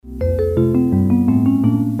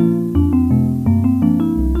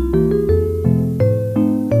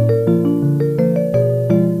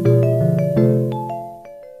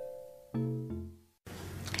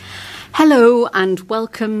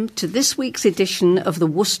welcome to this week's edition of the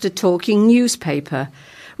Worcester Talking newspaper,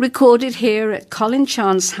 recorded here at Colin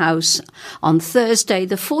Chance House on Thursday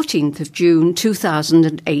the 14th of June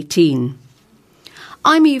 2018.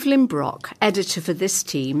 I'm Evelyn Brock, editor for this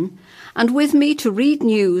team, and with me to read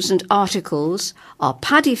news and articles are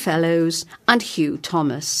Paddy Fellows and Hugh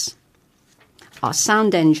Thomas. Our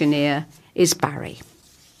sound engineer is Barry.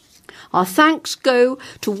 Our thanks go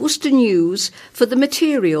to Worcester News for the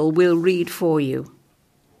material we'll read for you.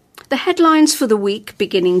 The headlines for the week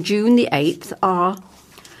beginning June the 8th are: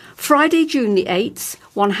 Friday, June the 8th,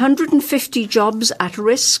 150 jobs at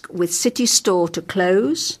risk with City Store to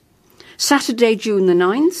close. Saturday, June the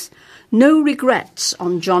 9th, no regrets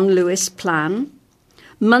on John Lewis plan.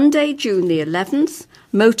 Monday, June the 11th,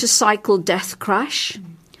 motorcycle death crash.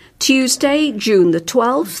 Tuesday, June the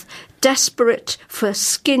 12th, desperate for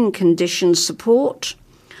skin condition support.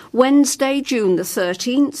 Wednesday, June the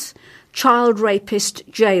 13th, child rapist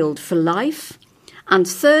jailed for life. And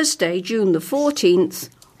Thursday, June the 14th,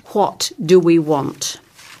 what do we want?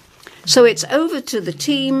 So it's over to the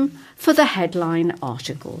team for the headline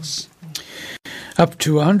articles. Up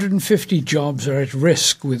to 150 jobs are at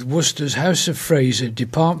risk with Worcester's House of Fraser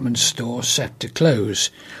department store set to close.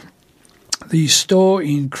 The store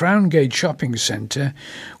in Crowngate Shopping Centre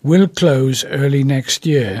will close early next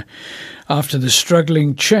year after the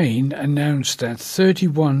struggling chain announced that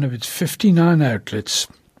 31 of its 59 outlets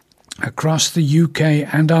across the UK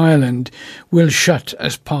and Ireland will shut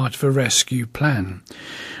as part of a rescue plan.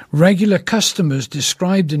 Regular customers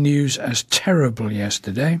described the news as terrible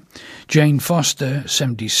yesterday. Jane Foster,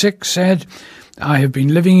 76, said, "I have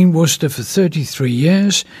been living in Worcester for 33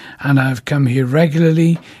 years and I have come here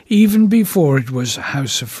regularly, even before it was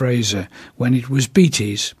House of Fraser, when it was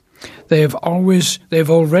Beatty's. They've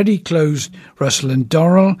already closed Russell and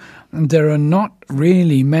Dorrell, and there are not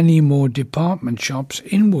really many more department shops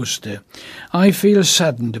in Worcester. I feel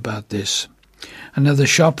saddened about this." Another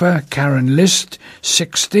shopper, Karen List,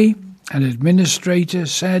 60, an administrator,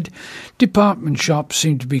 said, "Department shops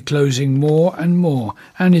seem to be closing more and more,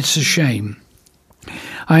 and it's a shame.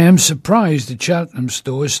 I am surprised the Cheltenham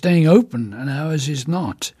store is staying open and ours is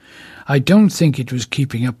not. I don't think it was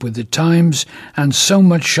keeping up with the times, and so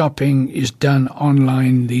much shopping is done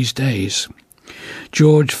online these days."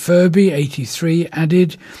 George Furby, 83,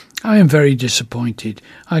 added, "I am very disappointed.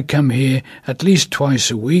 I come here at least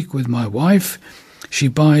twice a week with my wife. She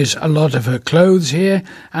buys a lot of her clothes here,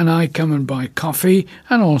 and I come and buy coffee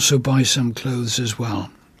and also buy some clothes as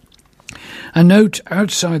well." A note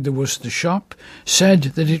outside the Worcester shop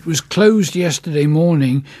said that it was closed yesterday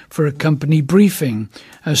morning for a company briefing,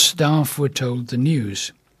 as staff were told the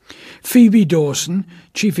news. Phoebe Dawson,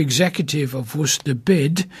 Chief Executive of Worcester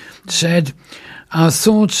Bid, said, "Our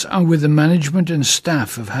thoughts are with the management and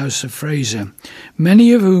staff of House of Fraser,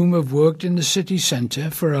 many of whom have worked in the city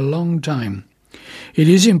centre for a long time. It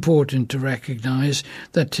is important to recognise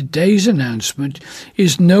that today's announcement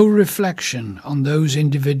is no reflection on those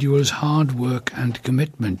individuals' hard work and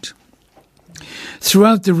commitment.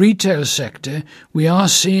 Throughout the retail sector, we are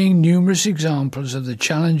seeing numerous examples of the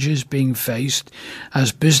challenges being faced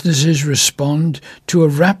as businesses respond to a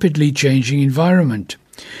rapidly changing environment.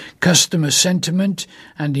 Customer sentiment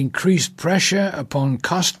and increased pressure upon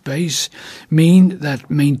cost base mean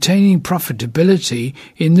that maintaining profitability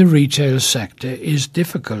in the retail sector is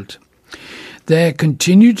difficult. There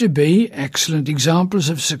continue to be excellent examples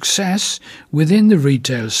of success within the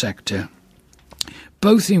retail sector,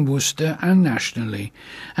 both in Worcester and nationally,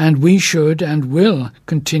 and we should and will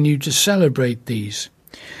continue to celebrate these."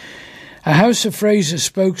 A House of Fraser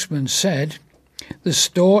spokesman said, "The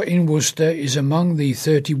store in Worcester is among the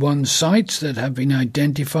 31 sites that have been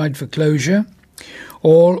identified for closure.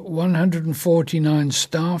 All 149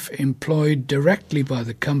 staff employed directly by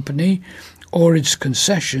the company or its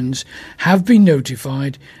concessions have been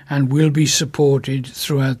notified and will be supported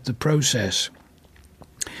throughout the process."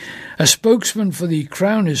 A spokesman for the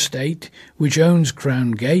Crown Estate, which owns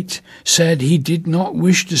Crowngate, said he did not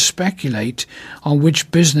wish to speculate on which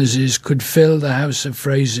businesses could fill the House of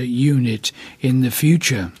Fraser unit in the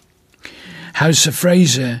future. House of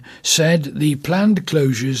Fraser said the planned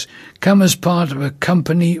closures come as part of a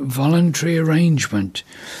company voluntary arrangement,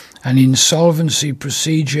 an insolvency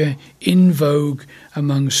procedure in vogue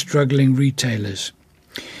among struggling retailers.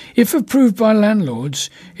 If approved by landlords,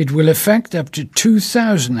 it will affect up to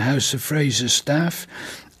 2,000 House of Fraser staff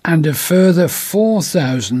and a further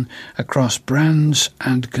 4,000 across brands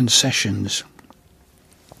and concessions.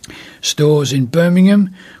 Stores in Birmingham,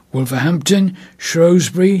 Wolverhampton,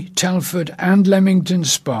 Shrewsbury, Telford and Leamington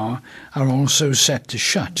Spa are also set to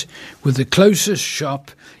shut, with the closest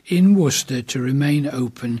shop in Worcester to remain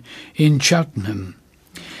open in Cheltenham.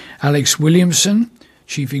 Alex Williamson,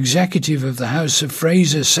 Chief Executive of the House of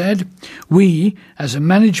Fraser, said, "We, as a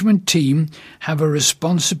management team, have a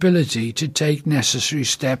responsibility to take necessary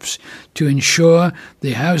steps to ensure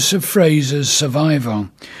the House of Fraser's survival,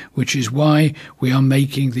 which is why we are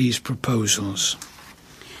making these proposals."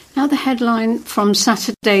 Now the headline from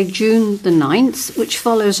Saturday, June the 9th, which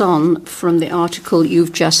follows on from the article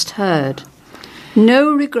you've just heard.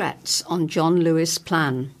 No regrets on John Lewis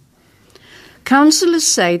plan. Councillors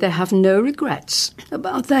say they have no regrets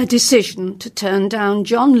about their decision to turn down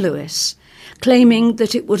John Lewis, claiming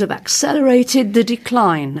that it would have accelerated the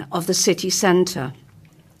decline of the city centre.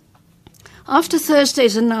 After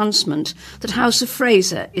Thursday's announcement that House of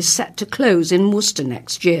Fraser is set to close in Worcester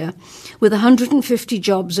next year, with 150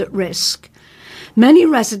 jobs at risk, many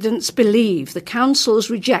residents believe the council's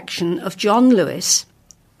rejection of John Lewis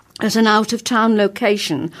at an out-of-town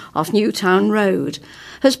location off Newtown Road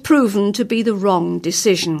has proven to be the wrong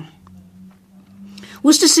decision.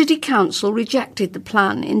 Worcester City Council rejected the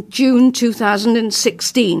plan in June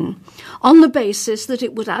 2016 on the basis that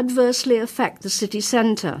it would adversely affect the city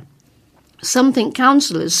centre, something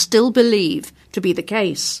councillors still believe to be the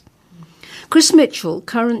case. Chris Mitchell,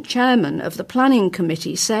 current chairman of the Planning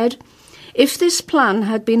Committee, said, "If this plan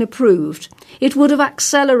had been approved, it would have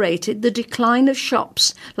accelerated the decline of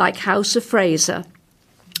shops like House of Fraser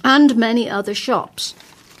and many other shops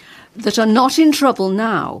that are not in trouble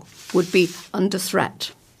now would be under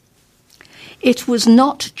threat." It was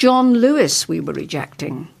not John Lewis we were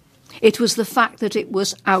rejecting. It was the fact that it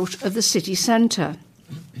was out of the city centre.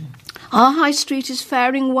 Our high street is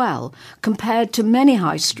faring well compared to many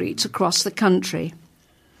high streets across the country.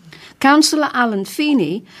 Councillor Alan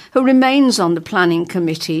Feeney, who remains on the Planning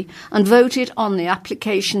Committee and voted on the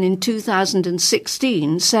application in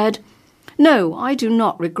 2016, said, "No, I do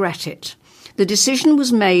not regret it. The decision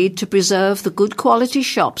was made to preserve the good quality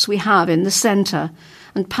shops we have in the centre,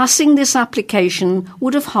 and passing this application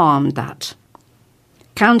would have harmed that."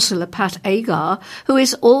 Councillor Pat Agar, who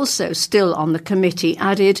is also still on the committee,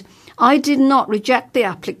 added, "I did not reject the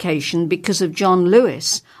application because of John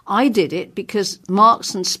Lewis. I did it because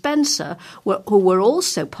Marks and Spencer, who were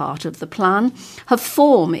also part of the plan, have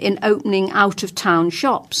form in opening out-of-town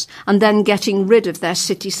shops and then getting rid of their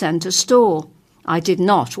city centre store. I did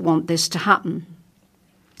not want this to happen."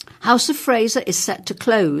 House of Fraser is set to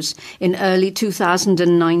close in early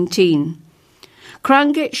 2019.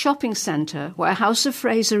 Crowngate Shopping Centre, where House of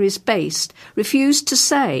Fraser is based, refused to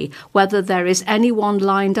say whether there is anyone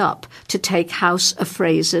lined up to take House of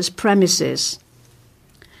Fraser's premises.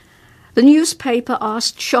 The newspaper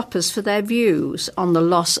asked shoppers for their views on the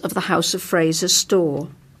loss of the House of Fraser store.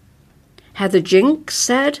 Heather Jinks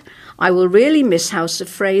said, "I will really miss House of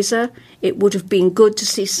Fraser. It would have been good to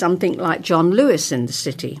see something like John Lewis in the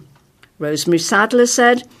city." Rosemary Sadler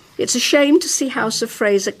said, "It's a shame to see House of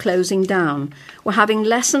Fraser closing down. We're having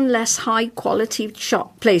less and less high-quality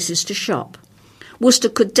places to shop. Worcester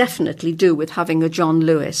could definitely do with having a John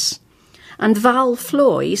Lewis." And Val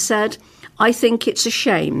Floy said, "I think it's a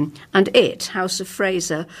shame, and House of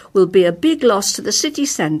Fraser, will be a big loss to the city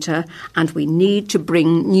centre, and we need to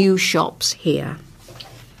bring new shops here."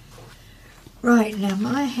 Right, now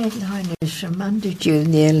my headline is from Monday,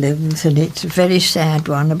 June the 11th, and it's a very sad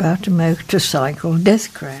one about a motorcycle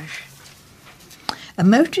death crash. A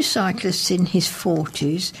motorcyclist in his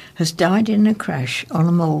 40s has died in a crash on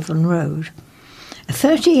a Malvern road. A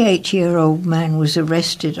 38-year-old man was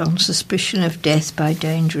arrested on suspicion of death by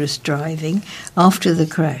dangerous driving after the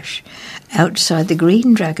crash outside the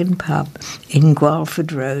Green Dragon pub in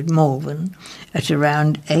Guildford Road, Malvern, at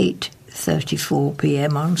around 8:34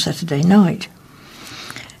 p.m. on Saturday night.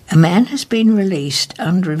 A man has been released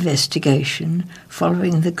under investigation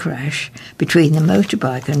following the crash between the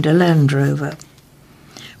motorbike and a Land Rover.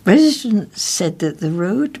 Residents said that the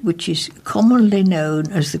road, which is commonly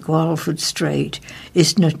known as the Guildford Straight,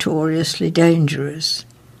 is notoriously dangerous.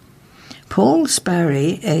 Paul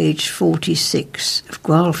Sparry, aged 46, of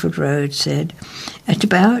Guildford Road, said, "At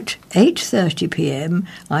about 8:30 p.m.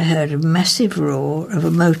 I heard a massive roar of a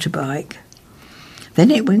motorbike. Then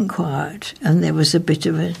it went quiet and there was a bit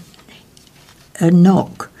of a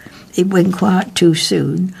knock. It went quiet too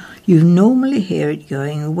soon. You normally hear it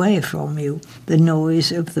going away from you, the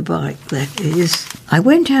noise of the bike, that is. I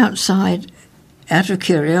went outside out of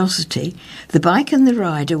curiosity. The bike and the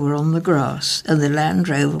rider were on the grass and the Land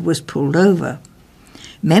Rover was pulled over.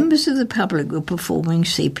 Members of the public were performing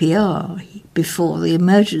CPR before the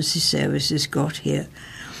emergency services got here.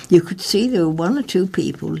 You could see there were one or two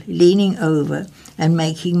people leaning over and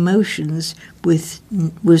making motions was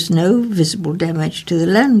no visible damage to the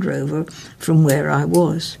Land Rover from where I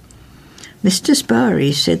was. Mr.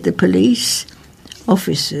 Sparry said the police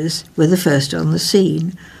officers were the first on the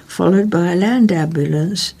scene, followed by a land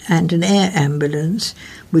ambulance and an air ambulance,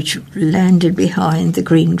 which landed behind the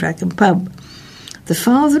Green Dragon pub. The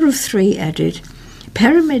father of three added,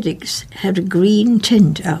 paramedics had a green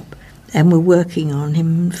tent up and were working on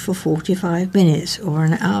him for 45 minutes or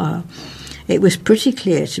an hour. It was pretty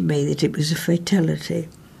clear to me that it was a fatality.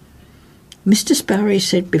 Mr. Sparry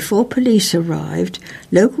said before police arrived,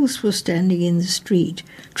 locals were standing in the street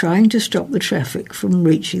trying to stop the traffic from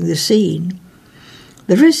reaching the scene.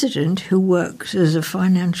 The resident, who works as a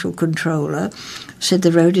financial controller, said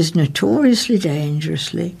the road is notoriously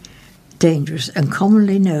dangerous and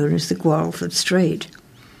commonly known as the Guildford Strait.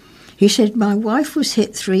 He said, my wife was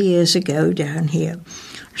hit 3 years ago down here.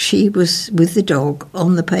 She was with the dog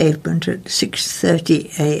on the pavement at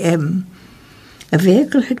 6:30 a.m. A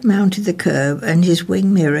vehicle had mounted the curb and his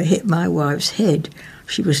wing mirror hit my wife's head.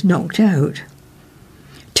 She was knocked out.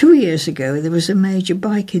 2 years ago, there was a major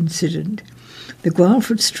bike incident. The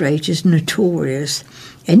Guildford Strait is notorious.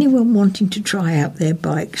 Anyone wanting to try out their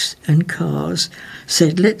bikes and cars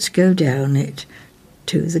said, let's go down it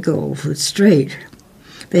to the Guildford Strait.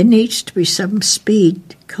 There needs to be some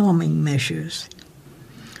speed calming measures.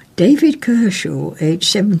 David Kershaw, aged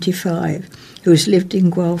 75, who has lived in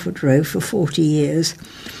Guildford Road for 40 years,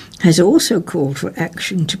 has also called for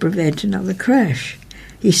action to prevent another crash.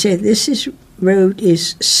 He said this road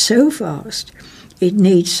is so fast, it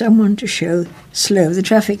needs someone to slow the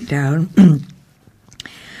traffic down.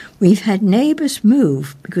 We've had neighbours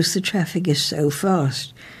move because the traffic is so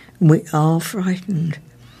fast, and we are frightened.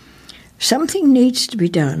 Something needs to be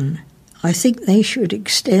done. I think they should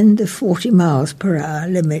extend the 40 miles per hour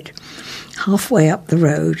limit halfway up the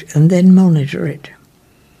road and then monitor it.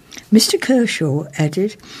 Mr. Kershaw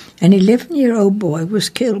added, an 11-year-old boy was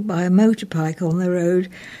killed by a motorbike on the road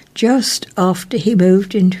just after he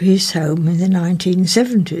moved into his home in the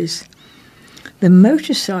 1970s. The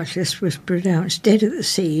motorcyclist was pronounced dead at the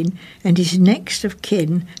scene and his next of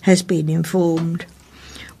kin has been informed.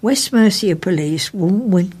 West Mercia Police want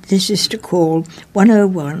witnesses to call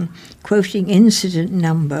 101, quoting incident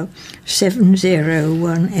number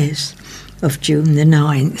 701S of June the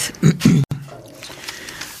 9th.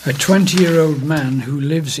 A 20-year-old man who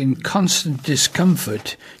lives in constant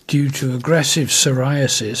discomfort due to aggressive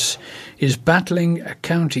psoriasis is battling a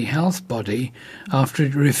county health body after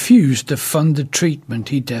it refused to fund the treatment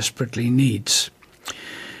he desperately needs.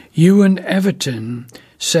 Ewan Everton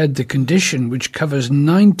said the condition, which covers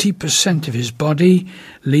 90% of his body,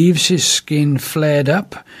 leaves his skin flared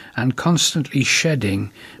up and constantly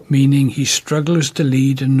shedding, meaning he struggles to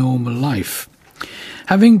lead a normal life.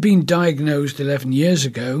 Having been diagnosed 11 years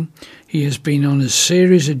ago, he has been on a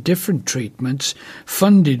series of different treatments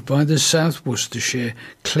funded by the South Worcestershire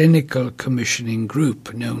Clinical Commissioning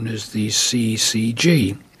Group, known as the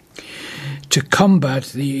CCG, to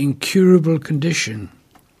combat the incurable condition.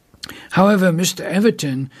 However, Mr.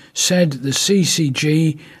 Everton said the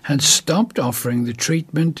CCG had stopped offering the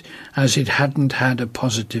treatment as it hadn't had a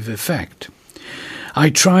positive effect. I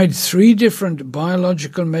tried 3 different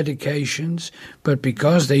biological medications, but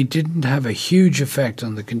because they didn't have a huge effect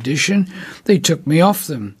on the condition, they took me off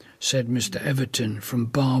them, said Mr. Everton from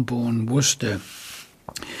Barbourne, Worcester.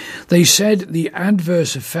 They said the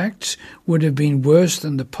adverse effects would have been worse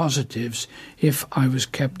than the positives if I was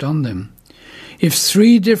kept on them. If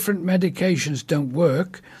 3 different medications don't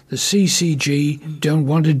work, the CCG don't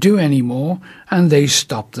want to do any more, and they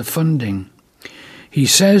stop the funding. He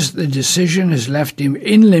says the decision has left him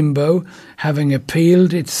in limbo, having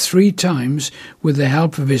appealed it 3 times with the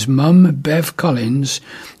help of his mum, Bev Collins,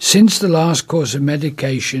 since the last course of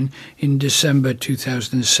medication in December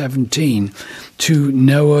 2017, to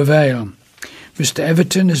no avail. Mr.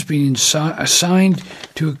 Everton has been assigned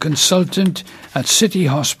to a consultant at City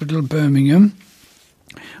Hospital, Birmingham,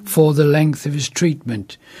 for the length of his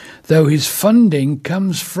treatment, though his funding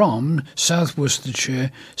comes from South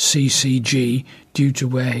Worcestershire CCG due to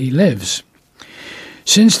where he lives.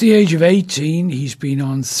 Since the age of 18, he's been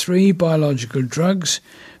on 3 biological drugs,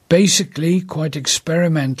 basically quite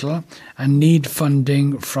experimental and need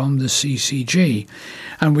funding from the CCG,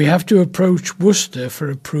 and we have to approach Worcester for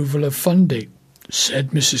approval of funding, said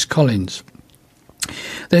Mrs. Collins.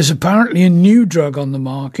 There's apparently a new drug on the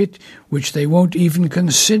market which they won't even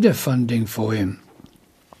consider funding for him.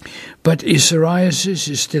 but his psoriasis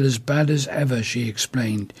is still as bad as ever, she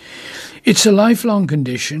explained. It's a lifelong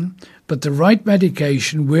condition, but the right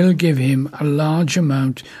medication will give him a large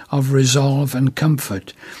amount of resolve and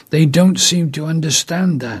comfort. They don't seem to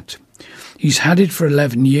understand that. He's had it for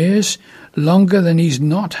 11 years, longer than he's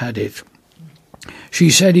not had it. She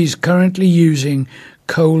said he's currently using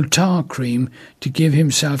coal tar cream to give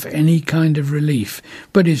himself any kind of relief,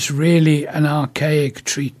 but it's really an archaic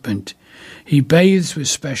treatment. He bathes with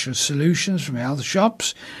special solutions from health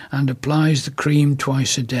shops and applies the cream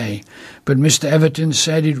twice a day. But Mr. Everton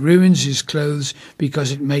said it ruins his clothes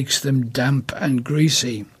because it makes them damp and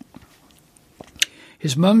greasy.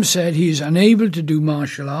 His mum said he is unable to do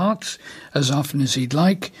martial arts as often as he'd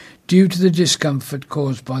like due to the discomfort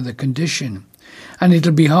caused by the condition, and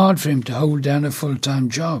it'll be hard for him to hold down a full-time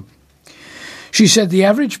job. She said the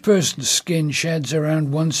average person's skin sheds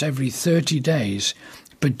around once every 30 days,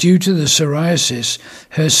 but due to the psoriasis,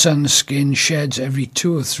 her son's skin sheds every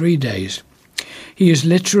 2 or 3 days. He is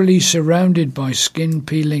literally surrounded by skin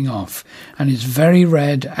peeling off and is very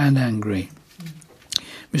red and angry.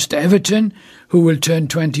 Mr. Everton, who will turn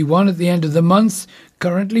 21 at the end of the month,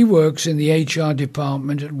 currently works in the HR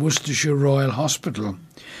department at Worcestershire Royal Hospital.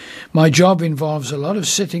 My job involves a lot of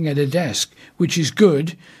sitting at a desk, which is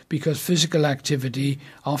good because physical activity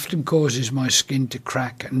often causes my skin to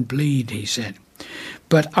crack and bleed, he said.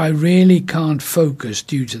 But I really can't focus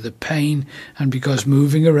due to the pain and because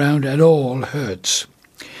moving around at all hurts.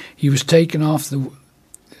 He was taken off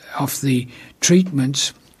the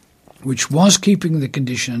treatments, which was keeping the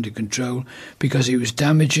condition under control because it was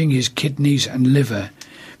damaging his kidneys and liver.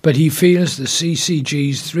 But he feels the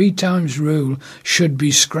CCG's 3 times rule should be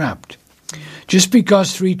scrapped. Just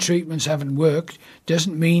because 3 treatments haven't worked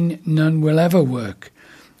doesn't mean none will ever work.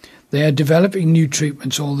 They are developing new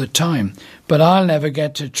treatments all the time, but I'll never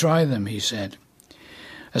get to try them, he said.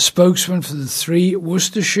 A spokesman for the 3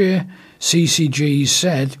 Worcestershire CCGs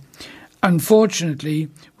said, "Unfortunately,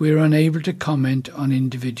 we're unable to comment on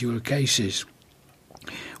individual cases."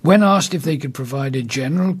 When asked if they could provide a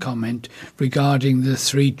general comment regarding the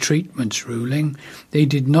 3 treatments ruling, they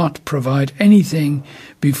did not provide anything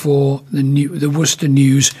before the Worcester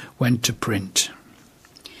News went to print.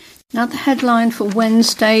 Now the headline for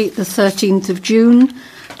Wednesday, the 13th of June,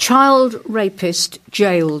 child rapist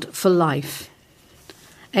jailed for life.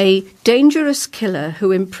 A dangerous killer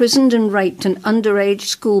who imprisoned and raped an underage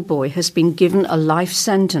schoolboy has been given a life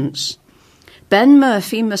sentence. Ben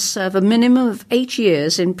Murphy must serve a minimum of 8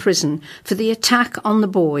 years in prison for the attack on the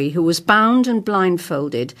boy who was bound and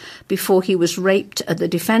blindfolded before he was raped at the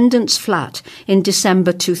defendant's flat in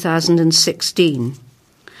December 2016.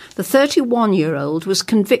 The 31-year-old was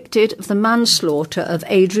convicted of the manslaughter of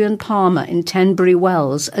Adrian Palmer in Tenbury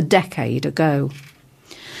Wells a decade ago.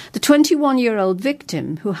 The 21-year-old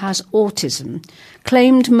victim, who has autism,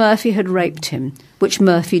 claimed Murphy had raped him, which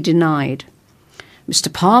Murphy denied.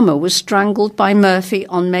 Mr. Palmer was strangled by Murphy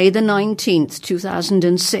on May the 19th,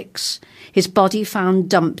 2006, his body found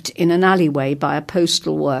dumped in an alleyway by a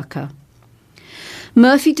postal worker.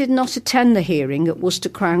 Murphy did not attend the hearing at Worcester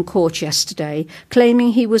Crown Court yesterday,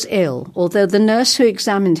 claiming he was ill, although the nurse who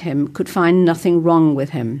examined him could find nothing wrong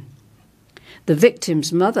with him. The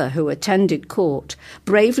victim's mother, who attended court,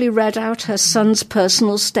 bravely read out her son's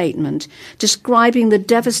personal statement, describing the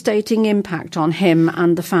devastating impact on him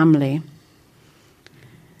and the family.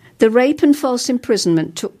 The rape and false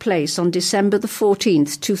imprisonment took place on December the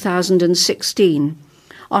 14th, 2016,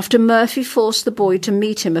 after Murphy forced the boy to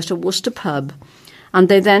meet him at a Worcester pub, and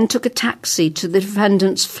they then took a taxi to the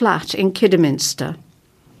defendant's flat in Kidderminster.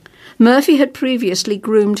 Murphy had previously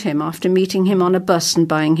groomed him after meeting him on a bus and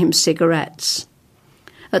buying him cigarettes.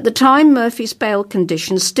 At the time, Murphy's bail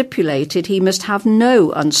conditions stipulated he must have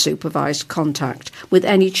no unsupervised contact with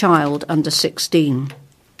any child under 16.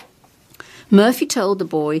 Murphy told the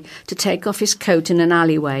boy to take off his coat in an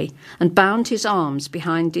alleyway and bound his arms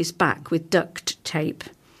behind his back with duct tape.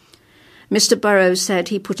 Mr. Burrows said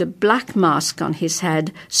he put a black mask on his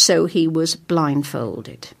head so he was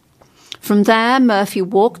blindfolded. From there, Murphy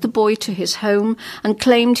walked the boy to his home and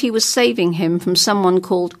claimed he was saving him from someone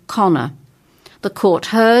called Connor. The court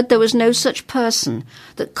heard there was no such person,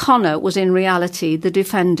 that Connor was in reality the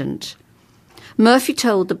defendant. Murphy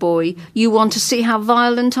told the boy, "You want to see how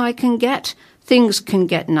violent I can get? Things can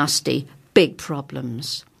get nasty, big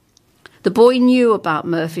problems." The boy knew about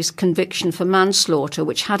Murphy's conviction for manslaughter,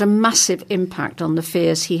 which had a massive impact on the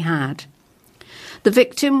fears he had. The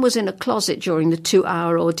victim was in a closet during the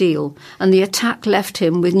 2-hour ordeal, and the attack left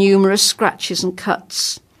him with numerous scratches and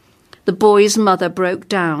cuts. The boy's mother broke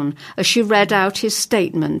down as she read out his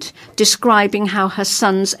statement, describing how her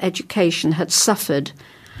son's education had suffered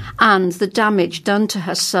and the damage done to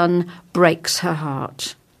her son breaks her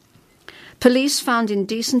heart. Police found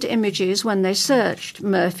indecent images when they searched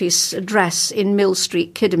Murphy's address in Mill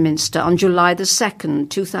Street, Kidderminster on July the 2nd,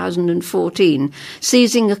 2014,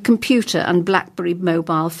 seizing a computer and BlackBerry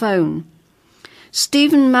mobile phone.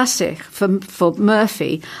 Stephen Massich for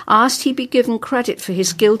Murphy asked he be given credit for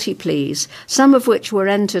his guilty pleas, some of which were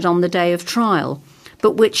entered on the day of trial,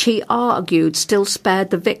 but which he argued still spared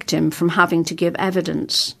the victim from having to give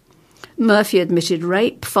evidence. Murphy admitted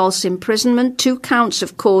rape, false imprisonment, 2 counts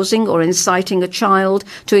of causing or inciting a child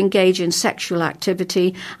to engage in sexual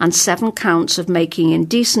activity, and 7 counts of making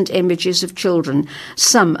indecent images of children,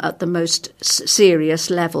 some at the most serious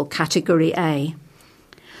level, Category A.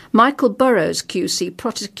 Michael Burrows, QC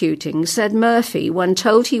prosecuting, said Murphy, when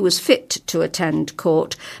told he was fit to attend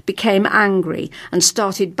court, became angry and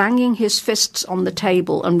started banging his fists on the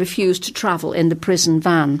table and refused to travel in the prison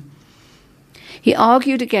van. He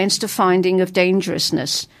argued against a finding of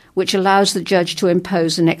dangerousness, which allows the judge to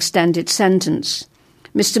impose an extended sentence.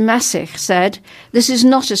 Mr. Massich said, "This is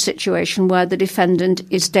not a situation where the defendant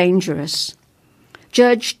is dangerous."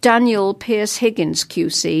 Judge Daniel Pierce Higgins,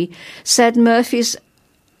 QC, said Murphy's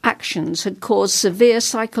actions had caused severe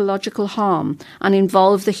psychological harm and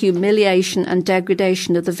involved the humiliation and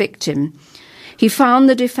degradation of the victim. He found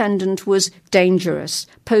the defendant was dangerous,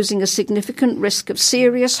 posing a significant risk of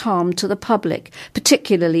serious harm to the public,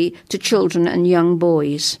 particularly to children and young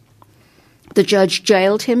boys. The judge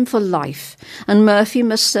jailed him for life, and Murphy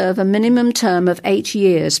must serve a minimum term of 8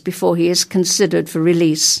 years before he is considered for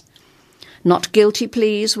release. Not guilty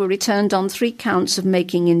pleas were returned on 3 counts of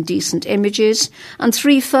making indecent images, and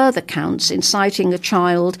 3 further counts inciting a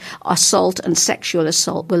child, assault and sexual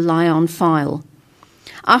assault will lie on file.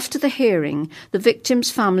 After the hearing, the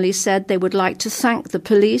victim's family said they would like to thank the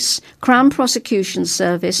police, Crown Prosecution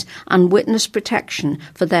Service and Witness Protection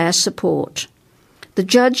for their support. The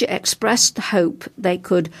judge expressed the hope they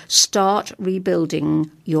could start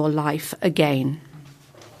rebuilding your life again.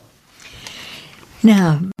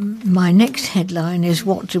 Now, my next headline is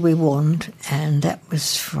What Do We Want? And that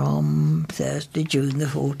was from Thursday, June the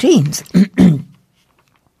 14th.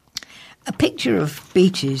 A picture of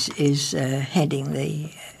beaches is heading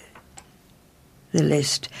the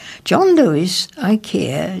list. John Lewis,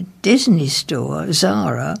 IKEA, Disney Store,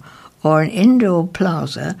 Zara, or an indoor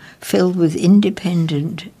plaza filled with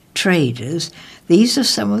independent traders. These are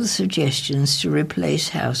some of the suggestions to replace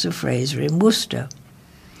House of Fraser in Worcester.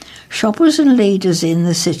 Shoppers and leaders in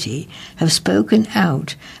the city have spoken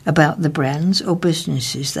out about the brands or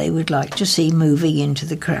businesses they would like to see moving into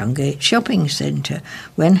the Crowngate shopping centre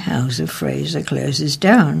when House of Fraser closes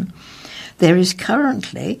down. There is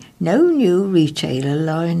currently no new retailer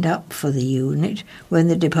lined up for the unit when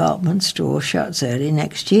the department store shuts early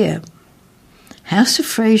next year. House of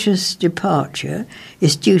Fraser's departure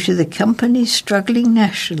is due to the company struggling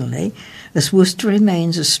nationally as Worcester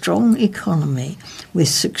remains a strong economy with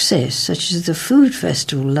success such as the Food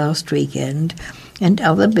Festival last weekend and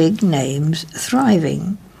other big names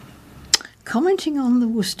thriving. Commenting on the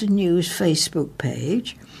Worcester News Facebook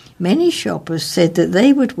page, many shoppers said that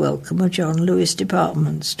they would welcome a John Lewis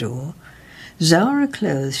department store, Zara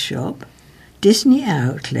clothes shop, Disney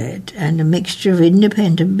outlet and a mixture of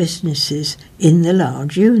independent businesses in the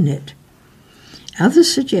large unit.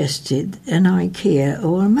 Others suggested an IKEA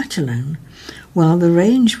or a Matalan, while the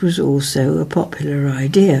range was also a popular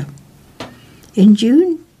idea. In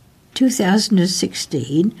June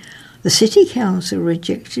 2016, the City Council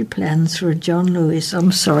rejected plans for a John Lewis,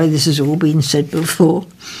 I'm sorry this has all been said before,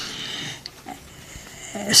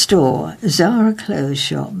 store, Zara clothes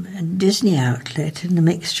shop, and Disney outlet and a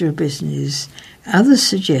mixture of business. Others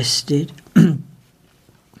suggested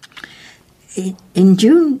in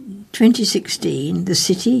June 2016, the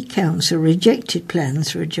City Council rejected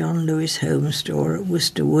plans for a John Lewis home store at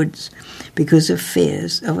Worcester Woods because of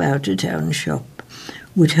fears of out-of-town shop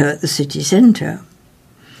would hurt the city centre.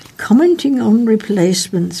 Commenting on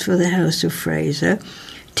replacements for the House of Fraser,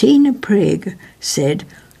 Tina Prigg said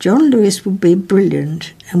John Lewis would be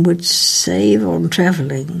brilliant and would save on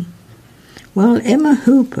travelling. While Emma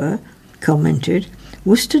Hooper commented,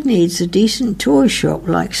 Worcester needs a decent toy shop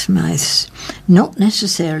like Smythe's, not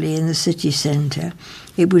necessarily in the city centre.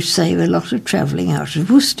 It would save a lot of travelling out of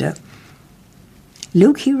Worcester.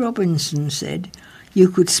 Lukey Robinson said, you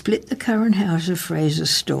could split the current House of Fraser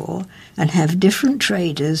store and have different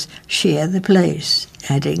traders share the place,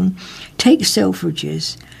 adding, take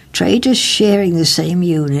Selfridges, traders sharing the same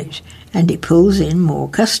unit, and it pulls in more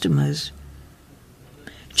customers.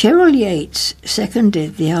 Cheryl Yates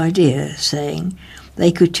seconded the idea, saying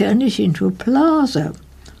they could turn it into a plaza,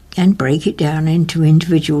 and break it down into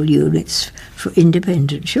individual units for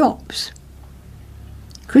independent shops.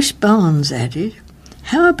 Chris Barnes added,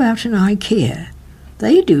 "How about an IKEA?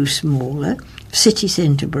 They do smaller city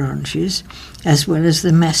centre branches as well as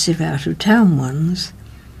the massive out-of-town ones."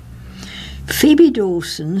 Phoebe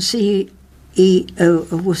Dawson, CEO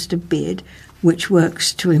of Worcester Bid, which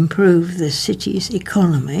works to improve the city's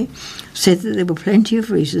economy, said that there were plenty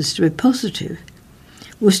of reasons to be positive.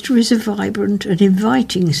 Worcester is a vibrant and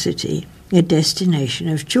inviting city, a destination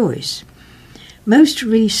of choice. Most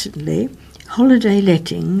recently, Holiday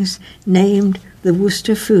Lettings named the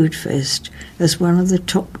Worcester Food Fest as one of the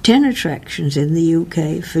top 10 attractions in the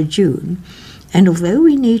UK for June, and although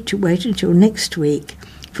we need to wait until next week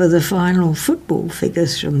for the final footfall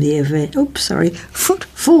figures from the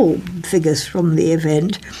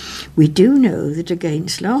event, we do know that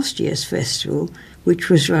against last year's festival, which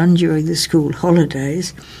was run during the school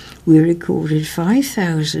holidays, we recorded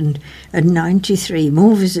 5,093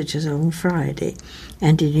 more visitors on Friday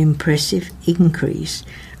and an impressive increase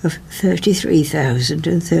of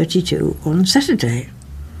 33,032 on Saturday.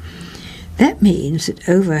 That means that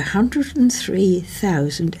over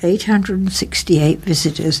 103,868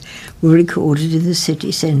 visitors were recorded in the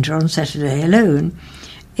city centre on Saturday alone,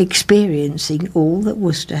 experiencing all that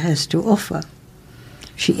Worcester has to offer.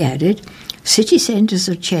 She added, "City centres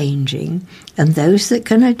are changing, and those that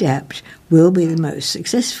can adapt will be the most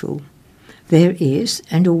successful. There is,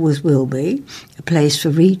 and always will be, a place for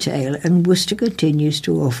retail, and Worcester continues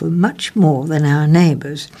to offer much more than our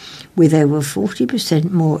neighbours, with over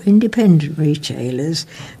 40% more independent retailers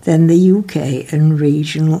than the UK and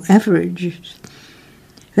regional averages.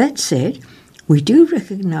 That said, we do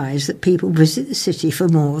recognise that people visit the city for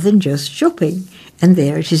more than just shopping, and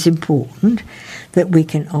there it is important that we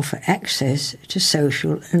can offer access to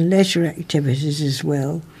social and leisure activities as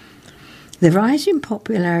well. The rising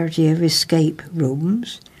popularity of escape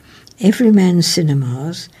rooms, everyman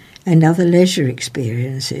cinemas and other leisure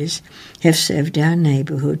experiences have served our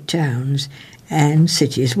neighbourhood towns and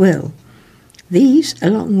cities well. These,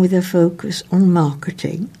 along with a focus on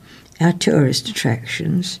marketing, our tourist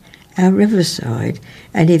attractions, our riverside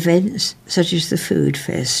and events such as the Food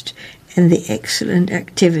Fest and the excellent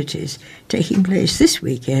activities taking place this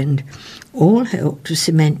weekend, all help to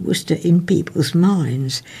cement Worcester in people's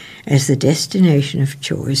minds as the destination of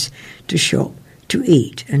choice to shop, to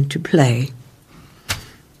eat and to play."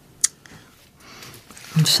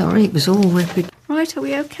 I'm sorry, it was all repetition. Right, are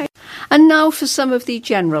we okay? And now for some of the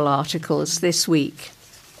general articles this week.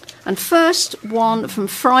 And first, one from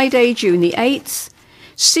Friday, June the 8th,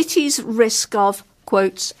 City's risk of,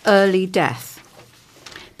 quotes, early death.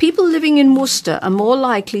 People living in Worcester are more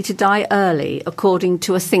likely to die early, according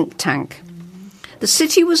to a think tank. The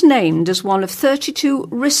city was named as one of 32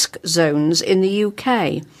 risk zones in the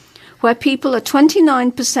UK, where people are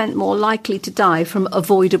 29% more likely to die from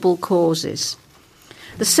avoidable causes.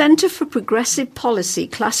 The Centre for Progressive Policy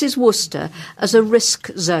classes Worcester as a risk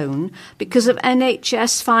zone because of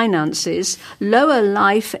NHS finances, lower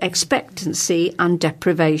life expectancy and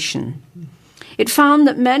deprivation. It found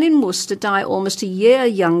that men in Worcester die almost a year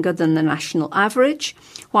younger than the national average,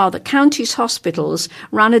 while the county's hospitals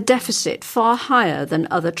ran a deficit far higher than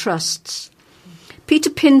other trusts. Peter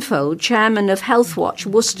Pinfold, chairman of Healthwatch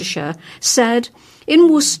Worcestershire, said, "In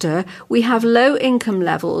Worcester, we have low income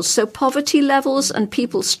levels, so poverty levels and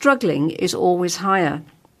people struggling is always higher.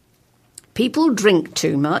 People drink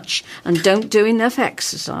too much and don't do enough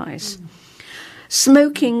exercise.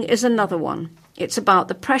 Smoking is another one. It's about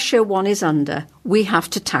the pressure one is under. We have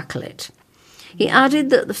to tackle it." He added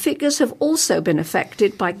that the figures have also been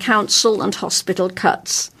affected by council and hospital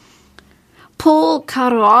cuts. Paul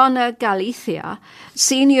Caruana Galicia,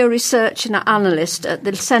 senior research and analyst at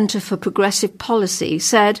the Centre for Progressive Policy,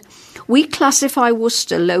 said, "We classify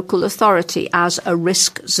Worcester Local Authority as a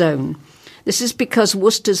risk zone. This is because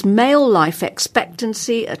Worcester's male life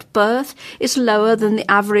expectancy at birth is lower than the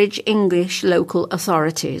average English local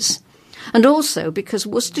authorities. And also because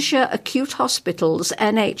Worcestershire Acute Hospitals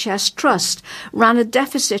NHS Trust ran a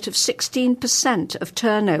deficit of 16% of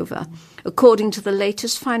turnover, according to the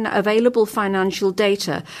latest available financial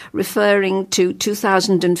data referring to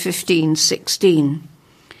 2015-16.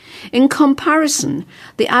 In comparison,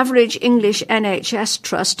 the average English NHS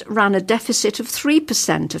Trust ran a deficit of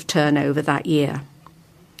 3% of turnover that year.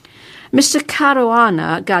 Mr.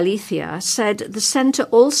 Caruana Galicia said the centre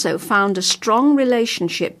also found a strong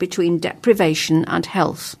relationship between deprivation and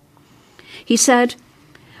health. He said,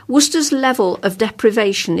 "Worcester's level of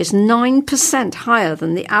deprivation is 9% higher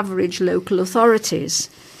than the average local authorities.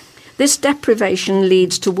 This deprivation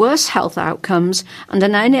leads to worse health outcomes and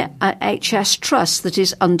an NHS trust that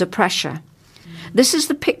is under pressure. This is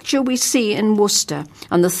the picture we see in Worcester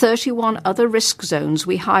and the 31 other risk zones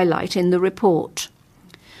we highlight in the report.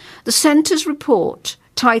 The Centre's report,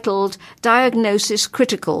 titled Diagnosis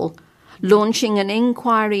Critical, launching an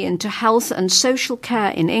inquiry into health and social care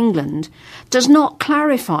in England, does not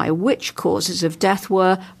clarify which causes of death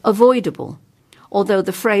were avoidable, although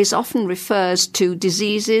the phrase often refers to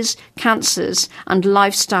diseases, cancers and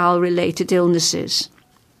lifestyle-related illnesses.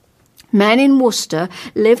 Men in Worcester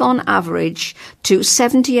live on average to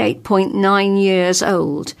 78.9 years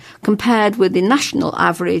old, compared with the national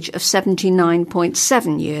average of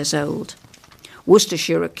 79.7 years old.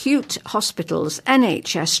 Worcestershire Acute Hospitals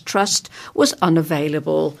NHS Trust was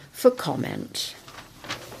unavailable for comment.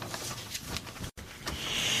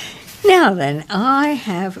 Now then, I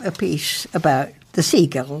have a piece about the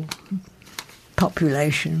seagull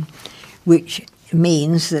population, which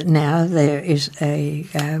means that now there is a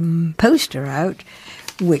poster out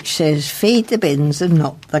which says, "Feed the bins and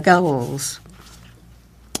not the gulls."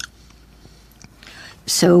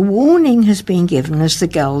 So a warning has been given as the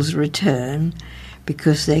gulls return,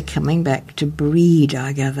 because they're coming back to breed,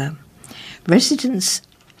 I gather. Residents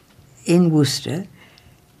in Worcester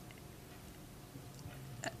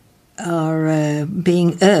are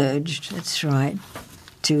being urged, that's right,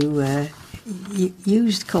 to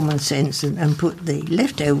use common sense and put the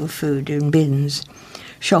leftover food in bins.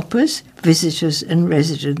 Shoppers, visitors and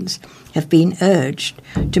residents have been urged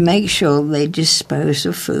to make sure they dispose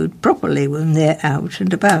of food properly when they're out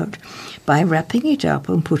and about by wrapping it up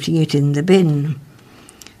and putting it in the bin.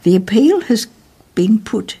 The appeal has been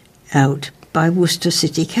put out by Worcester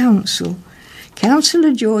City Council.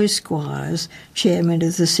 Councillor Joy Squires, chairman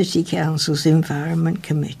of the City Council's Environment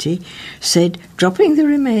Committee, said dropping the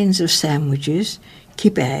remains of sandwiches,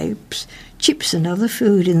 kebabs, chips and other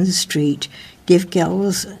food in the street give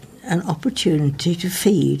gulls an opportunity to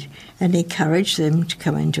feed and encourage them to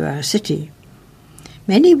come into our city.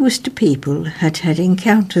 Many Worcester people had had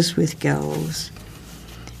encounters with gulls.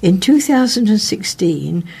 In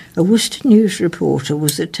 2016, a Worcester News reporter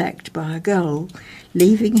was attacked by a gull,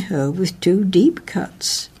 leaving her with 2 deep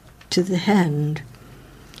cuts to the hand.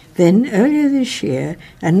 Then, earlier this year,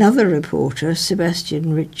 another reporter,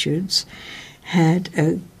 Sebastian Richards, had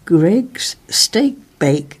a Greggs steak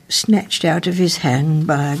bake snatched out of his hand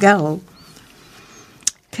by a gull.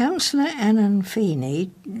 Councillor Annan Feeney,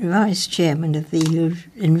 Vice Chairman of the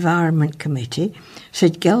Environment Committee,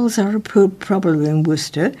 said gulls are a problem in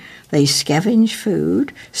Worcester. They scavenge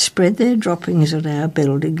food, spread their droppings on our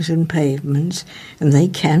buildings and pavements, and they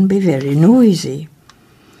can be very noisy.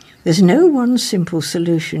 There's no one simple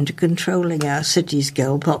solution to controlling our city's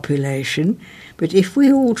gull population, but if we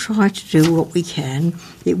all try to do what we can,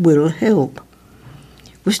 it will help.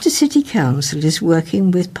 Worcester City Council is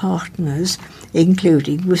working with partners,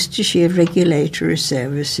 including Worcestershire Regulatory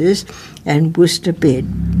Services and Worcester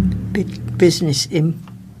Business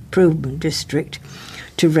Improvement District,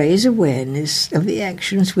 to raise awareness of the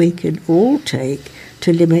actions we can all take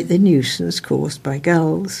to limit the nuisance caused by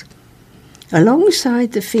gulls.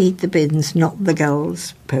 Alongside the Feed the Bins, Not the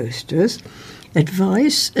Gulls posters,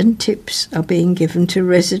 advice and tips are being given to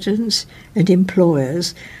residents and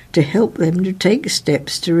employers to help them to take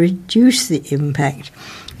steps to reduce the impact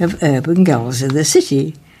of urban gulls in the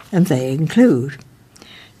city, and they include: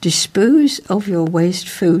 dispose of your waste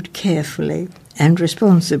food carefully and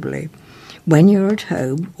responsibly when you're at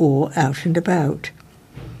home or out and about.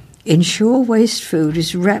 Ensure waste food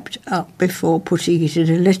is wrapped up before putting it in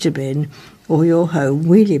a litter bin or your home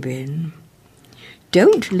wheelie bin.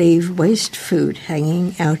 Don't leave waste food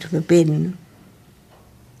hanging out of a bin.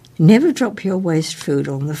 Never drop your waste food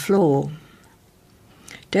on the floor.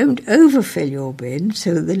 Don't overfill your bin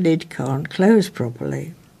so the lid can't close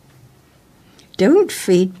properly. Don't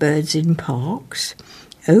feed birds in parks,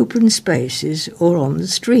 open spaces or on the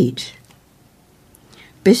street.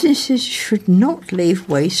 Businesses should not leave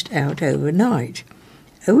waste out overnight,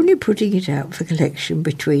 only putting it out for collection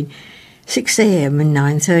between 6 a.m. and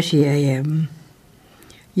 9:30 a.m.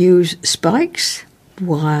 Use spikes,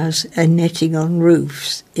 wires and netting on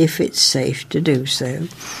roofs if it's safe to do so.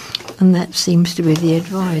 And that seems to be the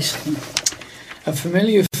advice. A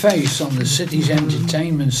familiar face on the city's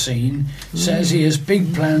entertainment scene says he has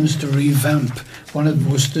big plans to revamp one of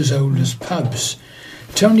Worcester's oldest pubs.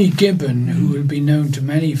 Tony Gibbon, who will be known to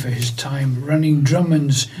many for his time running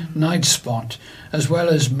Drummond's Night Spot, as well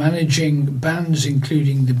as managing bands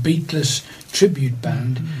including the Beatles tribute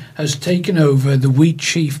band, has taken over the Wheat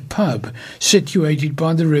Chief pub, situated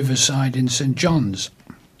by the riverside in St John's.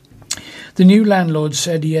 The new landlord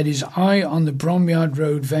said he had his eye on the Bromyard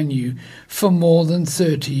Road venue for more than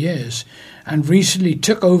 30 years and recently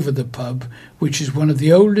took over the pub, which is one of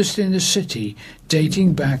the oldest in the city,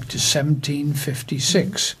 dating back to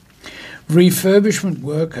 1756. Refurbishment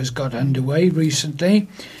work has got underway recently,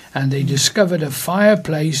 and they discovered a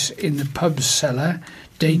fireplace in the pub's cellar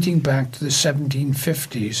dating back to the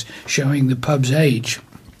 1750s, showing the pub's age.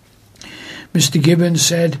 Mr. Gibbons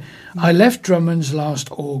said, "I left Drummond's last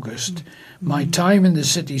August. My time in the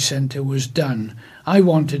city centre was done. I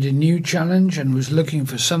wanted a new challenge and was looking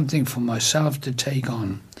for something for myself to take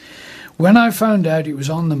on. When I found out it was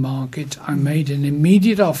on the market, I made an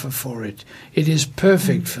immediate offer for it. It is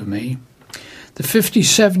perfect for me." The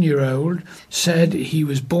 57-year-old said he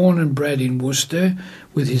was born and bred in Worcester,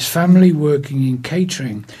 with his family working in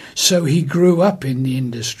catering, so he grew up in the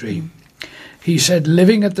industry. He said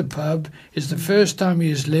living at the pub is the first time he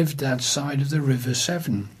has lived that side of the River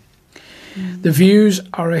Severn. The views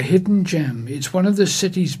are a hidden gem. It's one of the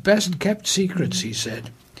city's best kept secrets, he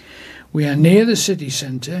said. We are near the city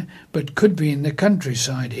centre, but could be in the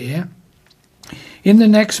countryside here. In the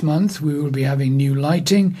next month we will be having new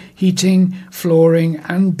lighting, heating, flooring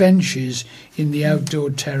and benches in the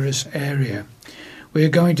outdoor terrace area. We are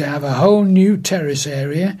going to have a whole new terrace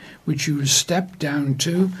area which you will step down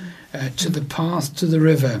to the path to the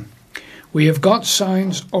river. We have got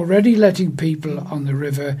signs already letting people on the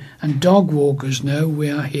river and dog walkers know we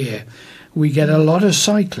are here. We get a lot of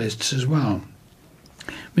cyclists as well.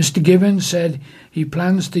 Mr. Gibbons said he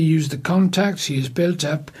plans to use the contacts he has built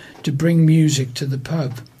up to bring music to the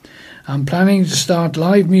pub. I'm planning to start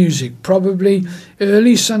live music, probably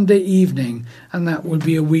early Sunday evening, and that will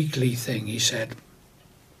be a weekly thing, he said.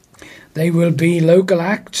 They will be local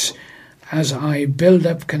acts as I build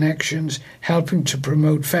up connections, helping to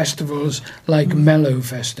promote festivals like Mellow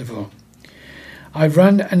Festival. I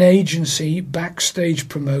run an agency, Backstage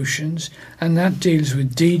Promotions, and that deals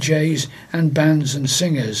with DJs and bands and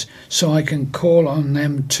singers, so I can call on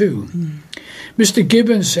them too. Mr.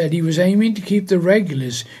 Gibbons said he was aiming to keep the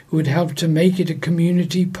regulars who would help to make it a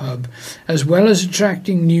community pub, as well as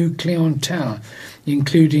attracting new clientele,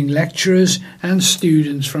 including lecturers and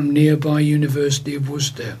students from nearby University of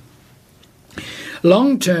Worcester.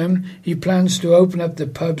 Long term, he plans to open up the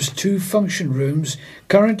pub's 2 function rooms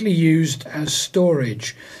currently used as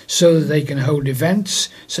storage so that they can hold events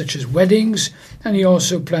such as weddings, and he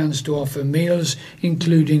also plans to offer meals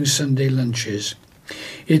including Sunday lunches.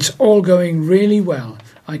 It's all going really well.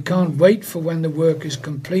 I can't wait for when the work is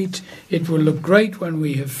complete. It will look great when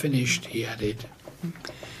we have finished, he added.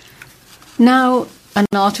 Now, an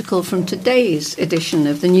article from today's edition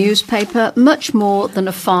of the newspaper, Much More Than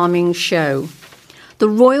a Farming Show. The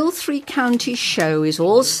Royal Three Counties Show is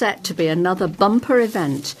all set to be another bumper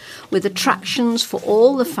event with attractions for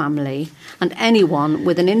all the family and anyone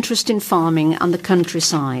with an interest in farming and the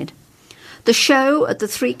countryside. The show at the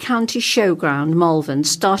Three Counties Showground, Malvern,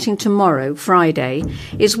 starting tomorrow, Friday,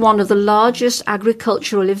 is one of the largest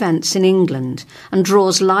agricultural events in England and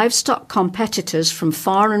draws livestock competitors from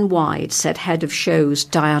far and wide, said Head of Shows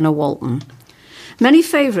Diana Walton. Many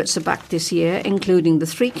favourites are back this year, including the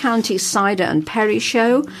Three Counties Cider and Perry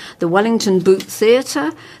Show, the Wellington Boot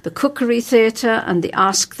Theatre, the Cookery Theatre and the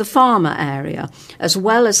Ask the Farmer area, as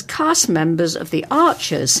well as cast members of the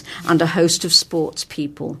Archers and a host of sports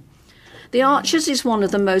people. The Archers is one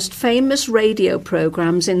of the most famous radio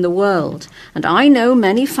programmes in the world, and I know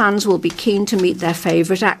many fans will be keen to meet their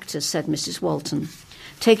favourite actors, said Mrs. Walton.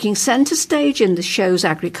 Taking centre stage in the show's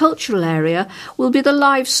agricultural area will be the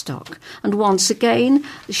livestock, and once again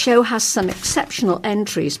the show has some exceptional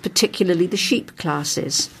entries, particularly the sheep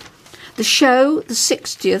classes. The show, the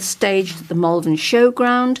 60th, staged at the Malvern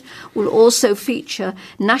Showground, will also feature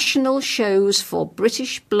national shows for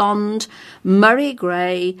British Blonde, Murray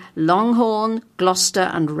Grey, Longhorn,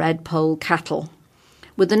 Gloucester and Redpole cattle.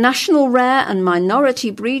 With the National Rare and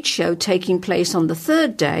Minority Breed Show taking place on the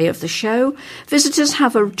 3rd day of the show, visitors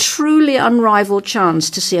have a truly unrivalled chance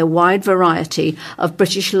to see a wide variety of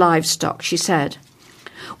British livestock, she said.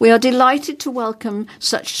 We are delighted to welcome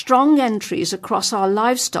such strong entries across our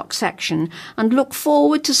livestock section and look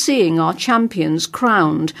forward to seeing our champions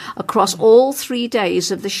crowned across all 3 days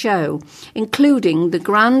of the show, including the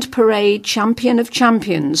Grand Parade Champion of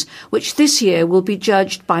Champions, which this year will be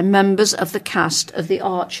judged by members of the cast of The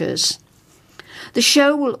Archers. The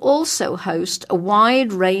show will also host a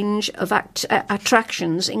wide range of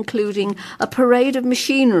attractions, including a parade of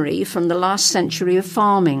machinery from the last century of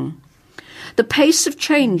farming. The pace of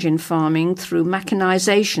change in farming through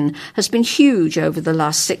mechanisation has been huge over the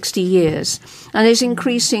last 60 years and is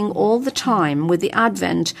increasing all the time with the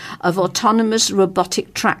advent of autonomous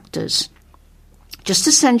robotic tractors. Just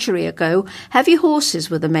a century ago, heavy horses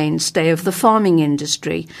were the mainstay of the farming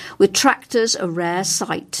industry, with tractors a rare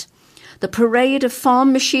sight. The parade of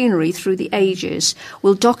farm machinery through the ages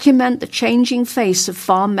will document the changing face of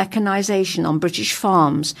farm mechanisation on British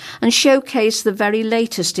farms and showcase the very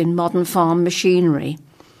latest in modern farm machinery.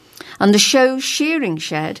 And the show's shearing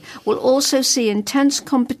shed will also see intense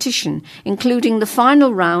competition, including the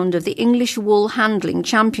final round of the English Wool Handling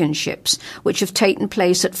Championships, which have taken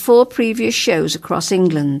place at 4 previous shows across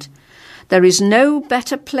England. There is no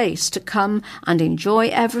better place to come and enjoy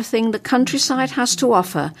everything the countryside has to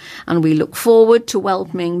offer, and we look forward to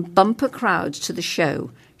welcoming bumper crowds to the show,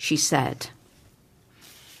 she said.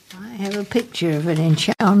 I have a picture of an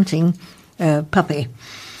enchanting puppy.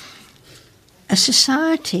 A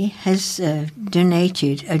society has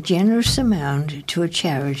donated a generous amount to a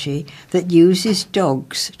charity that uses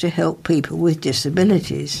dogs to help people with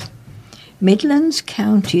disabilities. Midlands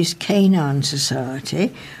Counties Canine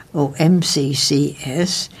Society, or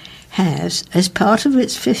MCCS, has, as part of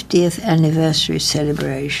its 50th anniversary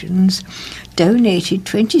celebrations, donated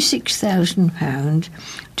 £26,000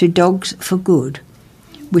 to Dogs for Good,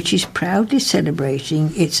 which is proudly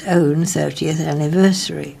celebrating its own 30th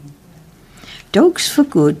anniversary. Dogs for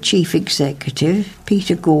Good Chief Executive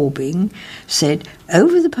Peter Gorbing said,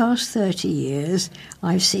 "Over the past 30 years,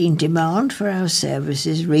 I've seen demand for our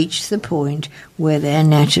services reach the point where they're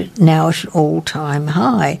now at an all-time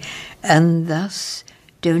high, and thus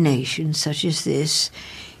donations such as this,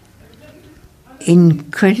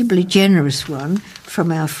 incredibly generous one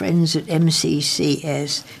from our friends at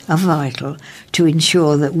MCCS, are vital to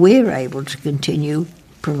ensure that we're able to continue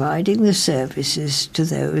providing the services to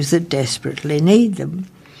those that desperately need them."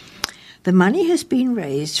 The money has been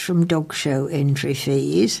raised from dog show entry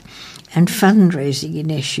fees and fundraising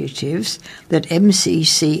initiatives that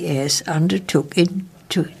MCCS undertook in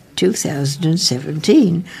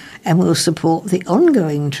 2017 and will support the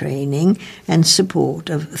ongoing training and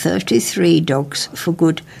support of 33 Dogs for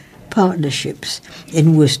Good partnerships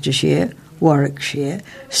in Worcestershire, Warwickshire,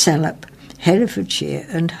 Salop, Herefordshire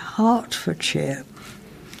and Hertfordshire.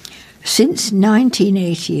 Since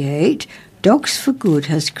 1988, Dogs for Good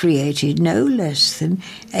has created no less than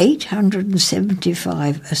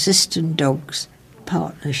 875 assistant dogs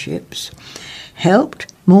partnerships,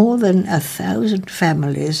 helped more than 1,000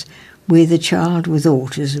 families with a child with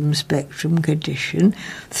autism spectrum condition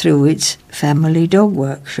through its family dog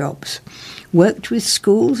workshops, worked with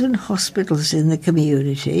schools and hospitals in the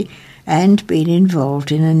community, and been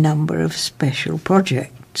involved in a number of special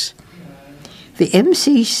projects. The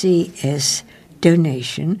MCCS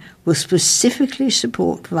donation will specifically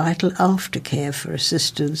support vital aftercare for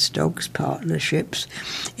assistance dogs partnerships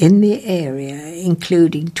in the area,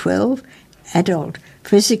 including 12 adult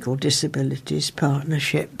physical disabilities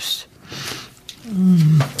partnerships.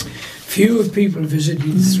 Fewer people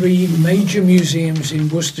visited 3 major museums in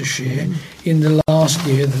Worcestershire in the last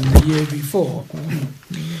year than the year before.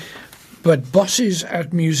 But bosses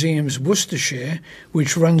at Museums Worcestershire,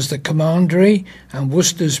 which runs the Commandery and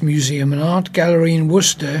Worcester's Museum and Art Gallery in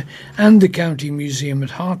Worcester and the County Museum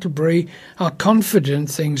at Hartlebury, are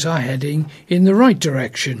confident things are heading in the right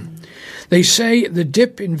direction. They say the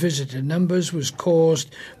dip in visitor numbers was caused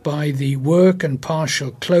by the work and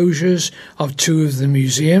partial closures of 2 of the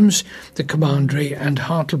museums, the Commandery and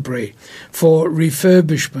Hartlebury, for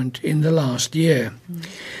refurbishment in the last year.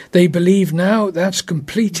 They believe now that's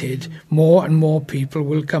completed, more and more people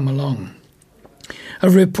will come along. A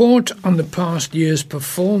report on the past year's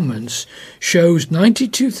performance shows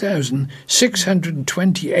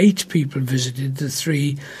 92,628 people visited the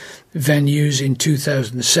 3 venues in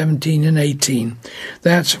 2017 and 18.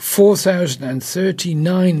 That's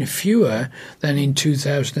 4,039 fewer than in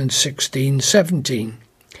 2016-17.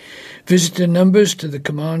 Visitor numbers to the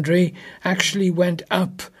Commandery actually went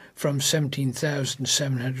up from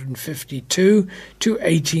 17,752 to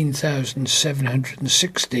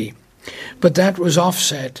 18,760. But that was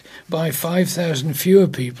offset by 5,000 fewer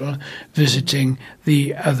people visiting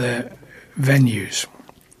the other venues.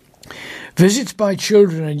 Visits by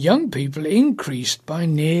children and young people increased by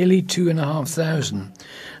nearly 2,500,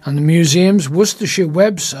 and the museum's Worcestershire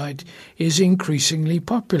website is increasingly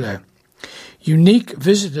popular. Unique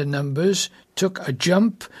visitor numbers took a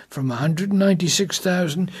jump from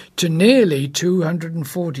 196,000 to nearly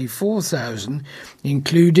 244,000,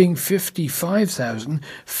 including 55,000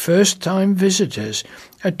 first-time visitors,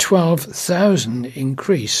 a 12,000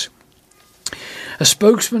 increase. A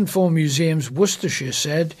spokesman for Museums Worcestershire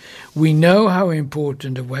said, "We know how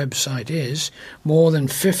important a website is. More than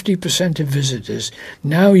 50% of visitors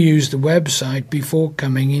now use the website before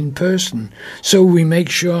coming in person, so we make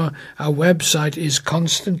sure our website is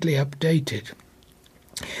constantly updated."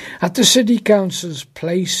 At the City Council's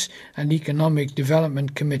Place and Economic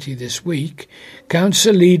Development Committee this week,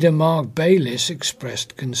 Council leader Mark Bayliss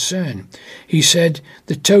expressed concern. He said,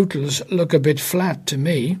 "The totals look a bit flat to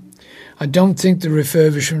me. I don't think the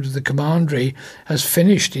refurbishment of the commandery has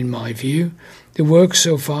finished in my view. The work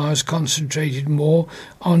so far has concentrated more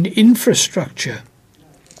on infrastructure."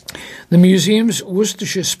 The museum's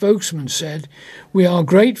Worcestershire spokesman said, "We are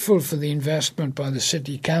grateful for the investment by the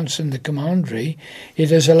City Council in the commandery.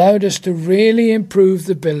 It has allowed us to really improve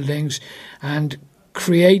the buildings and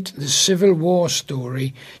create the Civil War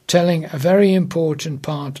story, telling a very important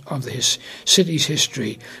part of this city's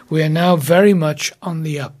history. We are now very much on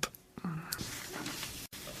the up."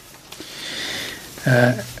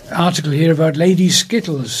 Article here about Lady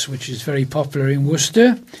Skittles, which is very popular in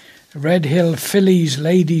Worcester. Red Hill Phillies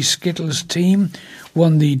Lady Skittles team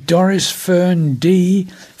won the Doris Fern D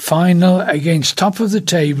final against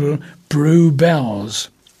top-of-the-table Brew Bells.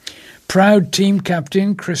 Proud team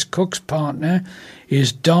captain Chris Cook's partner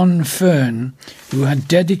is Don Fern, who had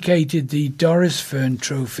dedicated the Doris Fern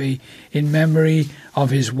Trophy in memory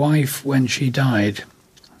of his wife when she died.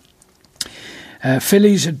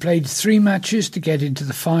 Phillies had played 3 matches to get into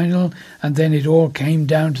the final, and then it all came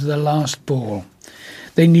down to the last ball.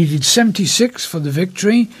 They needed 76 for the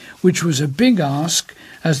victory, which was a big ask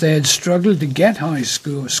as they had struggled to get high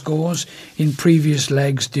scores in previous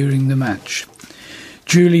legs during the match.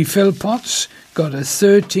 Julie Philpotts got a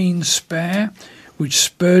 13 spare, which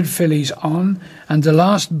spurred Phillies on, and the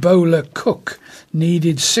last bowler, Cook,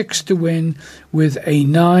 needed 6 to win, with a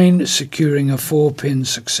 9 securing a 4-pin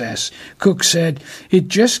success. Cook said, "It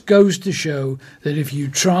just goes to show that if you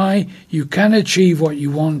try, you can achieve what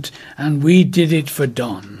you want, and we did it for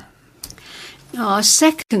Don." Our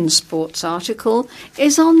second sports article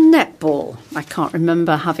is on netball. I can't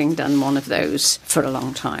remember having done one of those for a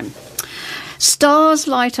long time. Stars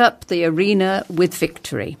light up the arena with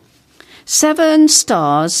victory. 7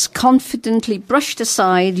 Stars confidently brushed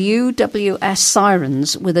aside UWS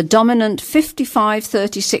Sirens with a dominant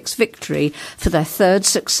 55-36 victory for their 3rd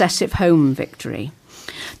successive home victory.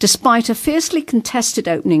 Despite a fiercely contested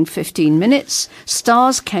opening 15 minutes,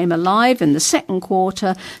 Stars came alive in the second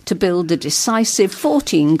quarter to build a decisive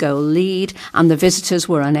 14-goal lead, and the visitors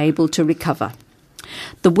were unable to recover.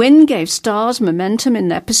 The win gave Stars momentum in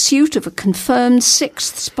their pursuit of a confirmed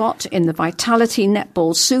 6th spot in the Vitality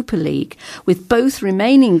Netball Super League, with both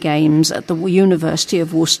remaining games at the University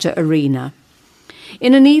of Worcester Arena.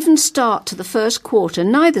 In an even start to the first quarter,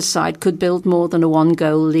 neither side could build more than a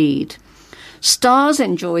 1-goal lead. Stars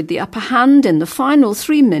enjoyed the upper hand in the final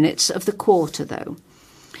 3 minutes of the quarter, though.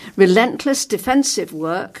 Relentless defensive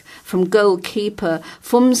work from goalkeeper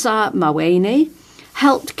Fumza Maweni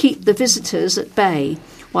helped keep the visitors at bay,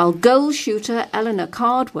 while goal shooter Eleanor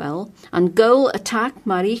Cardwell and goal attack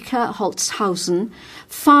Marika Holzhausen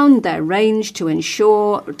found their range to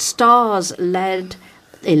ensure Stars led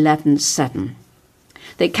 11-7.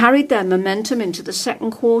 They carried their momentum into the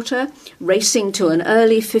second quarter, racing to an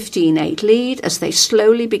early 15-8 lead as they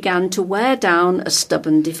slowly began to wear down a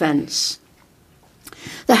stubborn defence.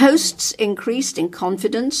 The hosts increased in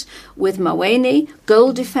confidence, with Maweni,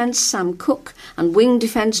 goal defence Sam Cook and wing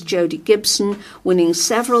defence Jodie Gibson winning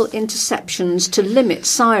several interceptions to limit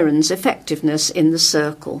Sirens' effectiveness in the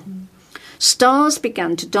circle. Stars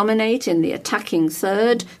began to dominate in the attacking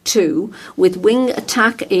third, too, with wing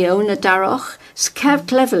attack Iona Darroch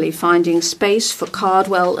cleverly finding space for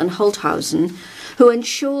Cardwell and Holthausen, who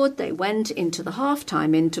ensured they went into the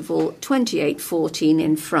half-time interval 28-14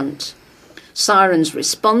 in front. Sirens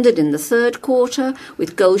responded in the third quarter,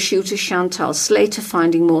 with goal shooter Chantal Slater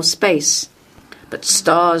finding more space. But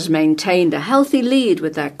Stars maintained a healthy lead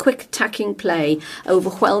with their quick attacking play,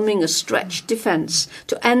 overwhelming a stretched defence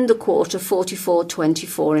to end the quarter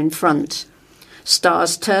 44-24 in front.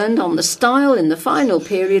 Stars turned on the style in the final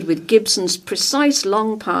period, with Gibson's precise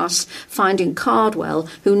long pass finding Cardwell,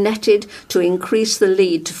 who netted to increase the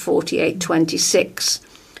lead to 48-26.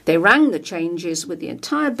 They rang the changes, with the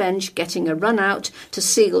entire bench getting a run out to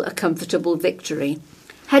seal a comfortable victory.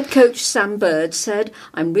 Head coach Sam Bird said,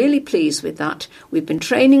 "I'm really pleased with that. We've been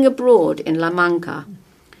training abroad in La Manca.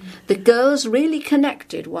 The girls really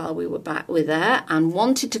connected while we were there and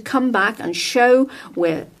wanted to come back and show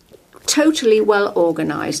we're totally well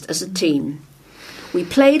organised as a team. We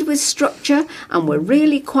played with structure and were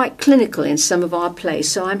really quite clinical in some of our play,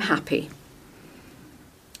 so I'm happy."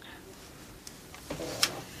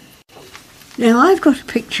 Now, I've got a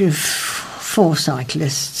picture of 4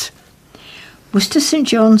 cyclists. Worcester St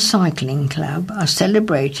John's Cycling Club are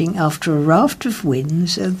celebrating after a raft of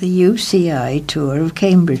wins at the UCI Tour of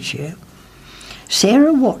Cambridgeshire.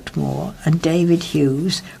 Sarah Watmore and David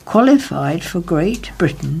Hughes qualified for Great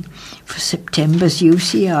Britain for September's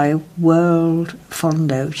UCI World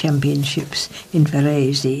Fondo Championships in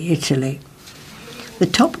Varese, Italy. The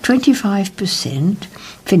top 25%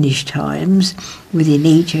 finish times within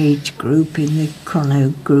each age group in the Chrono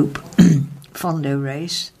Group Fondo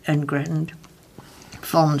race and Grand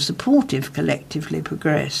Fond Supportive collectively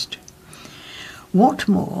progressed.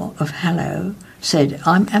 Watmore of Hallow said,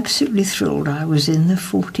 "I'm absolutely thrilled I was in the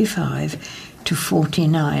 45 to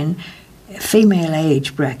 49 female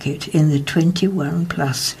age bracket in the 21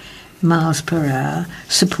 plus miles per hour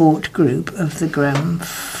support group of the Grand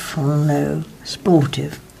Fondo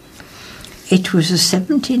Sportive. It was a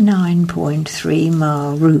 79.3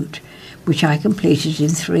 mile route, which I completed in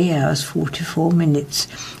 3 hours 44 minutes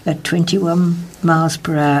at 21 miles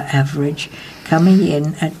per hour average, coming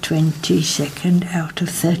in at 22nd out of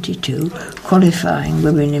 32 qualifying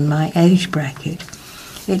women in my age bracket.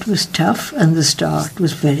 It was tough and the start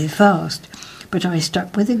was very fast, but I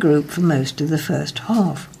stuck with the group for most of the first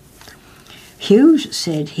half." Hughes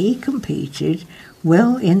said he competed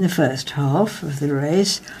well in the first half of the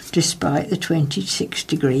race despite the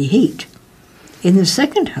 26-degree heat. In the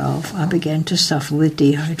second half, I began to suffer with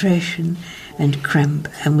dehydration and cramp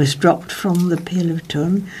and was dropped from the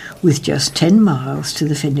peloton with just 10 miles to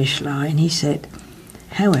the finish line, he said.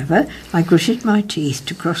 However, I gritted my teeth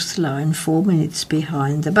to cross the line 4 minutes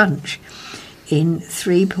behind the bunch in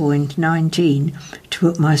 3.19 to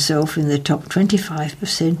put myself in the top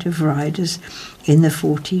 25% of riders in the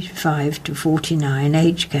 45 to 49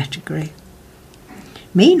 age category.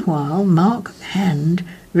 Meanwhile, Mark Hand,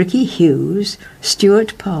 Ricky Hughes,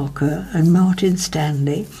 Stuart Parker and Martin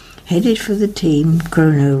Stanley headed for the team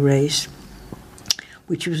chrono race,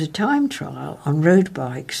 which was a time trial on road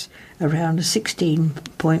bikes around a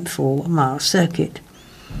 16.4 mile circuit.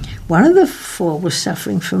 One of the 4 was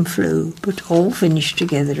suffering from flu, but all finished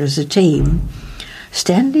together as a team.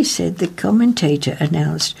 Stanley said the commentator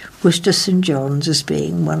announced Worcester St John's as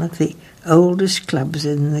being one of the oldest clubs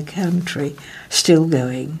in the country, still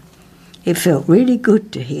going. It felt really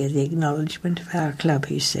good to hear the acknowledgement of our club,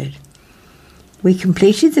 he said. We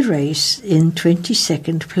completed the race in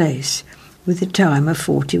 22nd place with a time of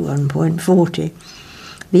 41.40.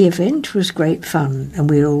 The event was great fun and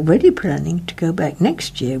we're already planning to go back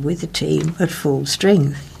next year with the team at full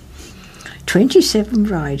strength. 27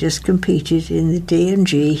 riders competed in the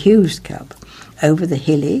D&G Hughes Cup over the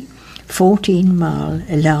hilly 14-mile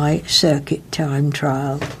Ely Circuit time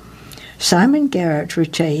trial. Simon Garrett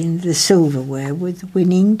retained the silverware with a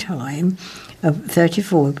winning time of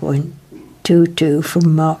 34.22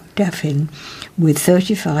 from Mark Daffin with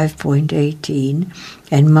 35.18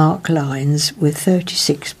 and Mark Lyons with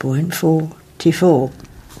 36.44.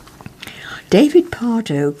 David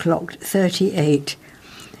Pardo clocked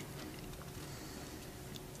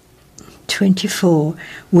 38.24,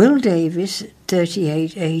 Will Davis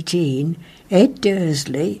 38.18, Ed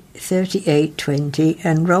Dursley 38.20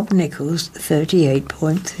 and Rob Nichols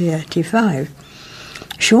 38.35.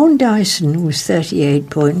 Sean Dyson was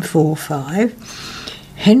 38.45,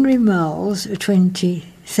 Henry Miles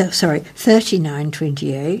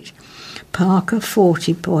 39.28, Parker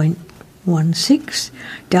 40.16,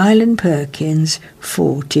 Dylan Perkins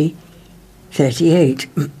 40.38.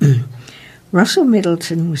 Russell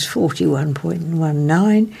Middleton was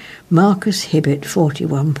 41.19, Marcus Hibbett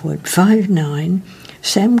 41.59,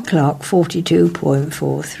 Sam Clark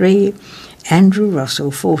 42.43, Andrew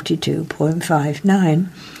Russell 42.59,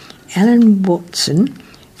 Alan Watson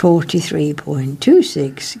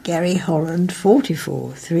 43.26, Gary Holland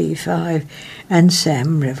 44.35 and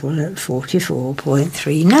Sam Revel at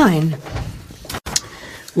 44.39.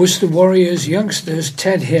 Worcester Warriors youngsters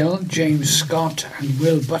Ted Hill, James Scott and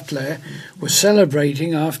Will Butler were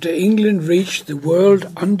celebrating after England reached the World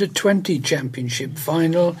Under-20 Championship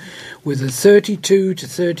final with a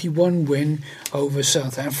 32-31 win over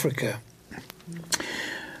South Africa.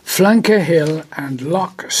 Flanker Hill and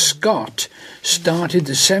Lock Scott started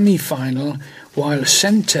the semi-final while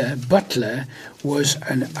centre Butler was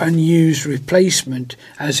an unused replacement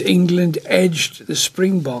as England edged the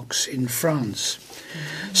Springboks in France.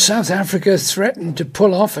 South Africa threatened to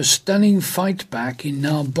pull off a stunning fight back in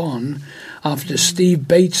Narbonne after Steve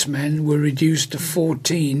Bates' men were reduced to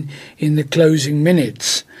 14 in the closing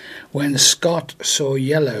minutes when Scott saw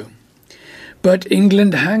yellow. But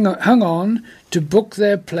England hung on to book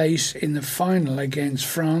their place in the final against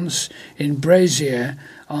France in Brazier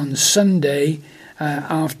on Sunday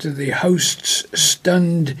after the hosts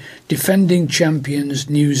stunned defending champions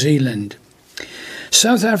New Zealand.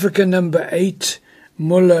 South Africa number 8,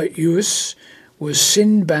 Muller Uys, was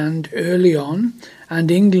sin-banned early on, and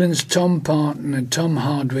England's Tom Parton and Tom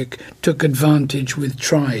Hardwick took advantage with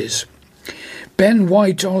tries. Ben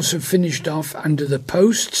White also finished off under the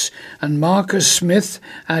posts, and Marcus Smith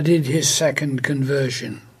added his second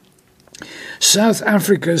conversion. South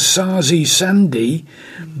Africa's Sazi Sandi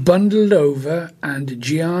bundled over, and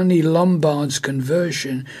Gianni Lombard's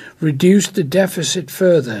conversion reduced the deficit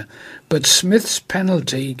further, but Smith's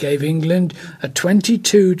penalty gave England a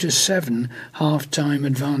 22-7 half-time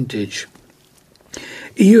advantage.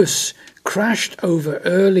 Uys crashed over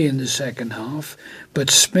early in the second half,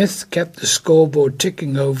 but Smith kept the scoreboard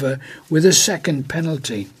ticking over with a second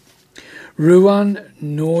penalty. Ruan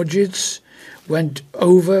Norgitz went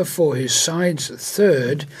over for his side's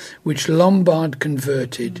third, which Lombard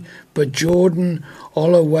converted, but Jordan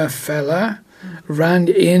Olowefela ran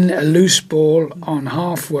in a loose ball on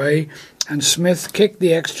halfway, and Smith kicked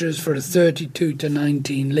the extras for a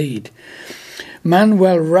 32-19 lead.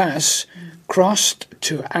 Manuel Ras crossed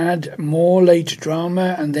to add more late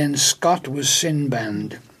drama, and then Scott was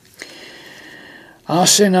sin-banned.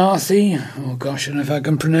 Arsene Arthi, oh gosh, I don't know if I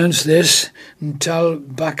can pronounce this, Ntal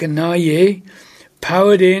Bakanaye,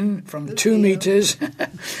 powered in from 2 metres,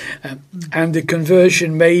 and the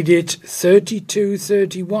conversion made it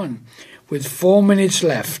 32-31 with 4 minutes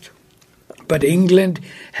left. But England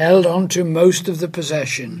held on to most of the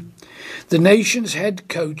possession. The nation's head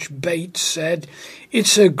coach, Bates, said,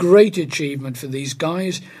 "It's a great achievement for these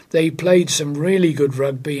guys. They played some really good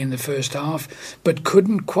rugby in the first half, but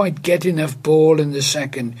couldn't quite get enough ball in the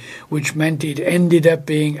second, which meant it ended up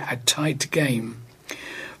being a tight game.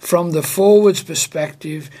 From the forwards'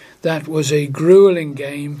 perspective, that was a gruelling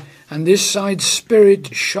game, and this side's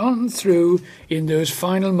spirit shone through in those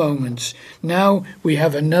final moments. Now we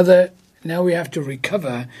have to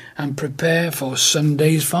recover and prepare for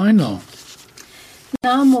Sunday's final."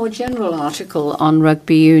 Now a more general article on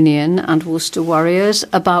rugby union and Worcester Warriors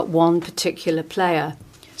about one particular player.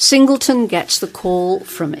 Singleton gets the call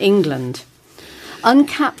from England.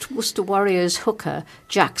 Uncapped Worcester Warriors hooker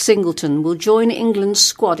Jack Singleton will join England's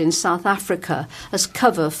squad in South Africa as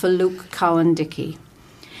cover for Luke Cowan-Dickie.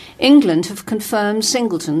 England have confirmed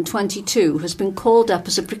Singleton, 22, has been called up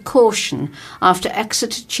as a precaution after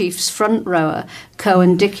Exeter Chiefs front rower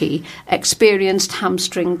Cowan-Dickie experienced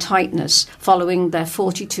hamstring tightness following their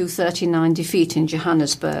 42-39 defeat in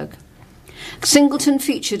Johannesburg. Singleton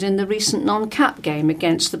featured in the recent non-cap game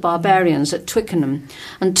against the Barbarians at Twickenham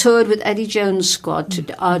and toured with Eddie Jones' squad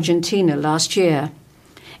to Argentina last year.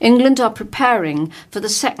 England are preparing for the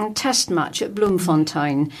second test match at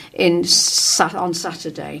Bloemfontein on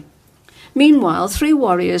Saturday. Meanwhile, 3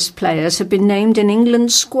 Warriors players have been named in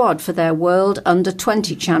England's squad for their World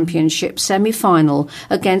Under-20 Championship semi-final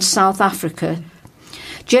against South Africa.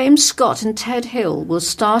 James Scott and Ted Hill will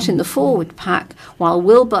start in the forward pack, while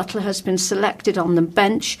Will Butler has been selected on the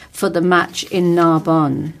bench for the match in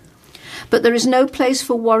Narbonne. But there is no place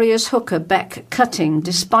for Warriors hooker Beck Cutting,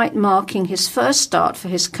 despite marking his first start for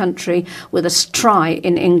his country with a try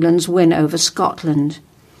in England's win over Scotland.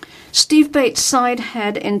 Steve Bates' side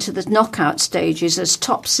head into the knockout stages as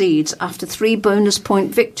top seeds after 3 bonus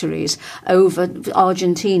point victories over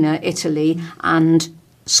Argentina, Italy and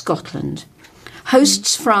Scotland.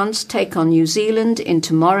 Hosts France take on New Zealand in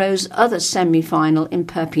tomorrow's other semi-final in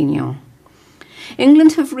Perpignan.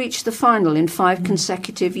 England have reached the final in 5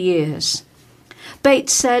 consecutive years.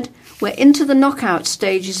 Bates said, "We're into the knockout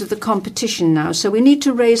stages of the competition now, so we need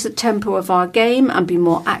to raise the tempo of our game and be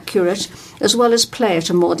more accurate, as well as play at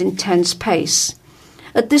a more intense pace.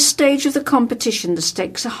 At this stage of the competition, the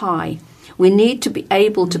stakes are high. We need to be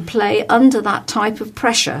able to play under that type of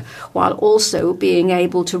pressure while also being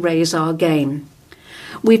able to raise our game.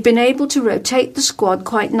 We've been able to rotate the squad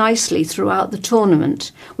quite nicely throughout the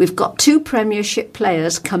tournament. We've got 2 Premiership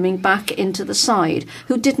players coming back into the side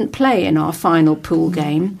who didn't play in our final pool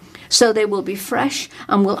game, so they will be fresh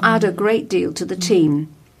and will add a great deal to the team.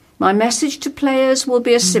 My message to players will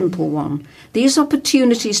be a simple one. These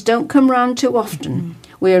opportunities don't come round too often.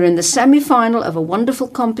 We are in the semi-final of a wonderful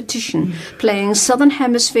competition, playing Southern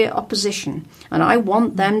Hemisphere opposition, and I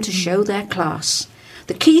want them to show their class.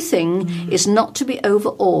 The key thing is not to be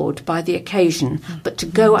overawed by the occasion, but to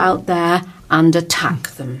go out there and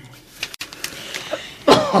attack them."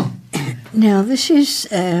 Now, this is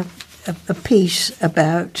a piece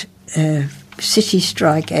about City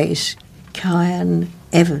strike ace Kyan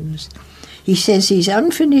Evans. He says he's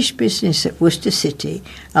unfinished business at Worcester City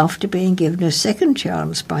after being given a second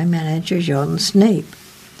chance by manager John Snape.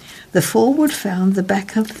 The forward found the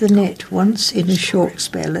back of the net once in a short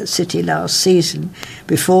spell at City last season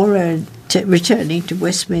before returning to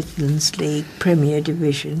West Midlands League Premier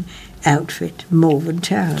Division outfit Malvern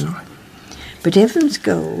Town. But Evans'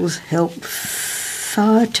 goals helped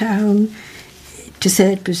fire Town to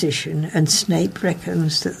third position, and Snape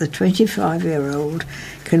reckons that the 25-year-old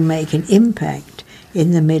can make an impact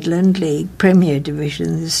in the Midland League Premier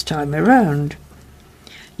Division this time around.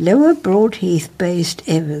 Lower Broadheath-based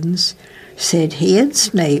Evans said he and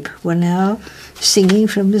Snape were now singing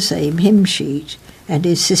from the same hymn sheet and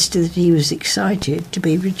insisted that he was excited to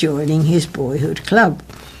be rejoining his boyhood club.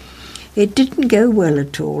 It didn't go well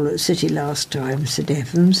at all at City last time, said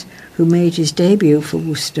Evans, who made his debut for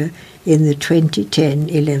Worcester in the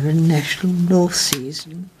 2010-11 National North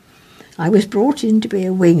season. I was brought in to be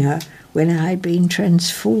a winger when I had been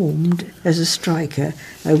transformed as a striker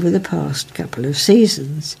over the past couple of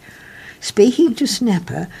seasons. Speaking to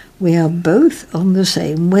Snapper, we are both on the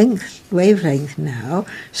same wavelength now,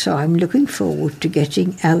 so I'm looking forward to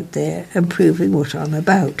getting out there and proving what I'm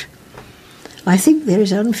about. I think there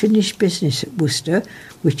is unfinished business at Worcester,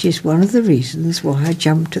 which is one of the reasons why I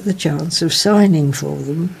jumped at the chance of signing for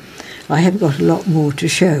them. I have got a lot more to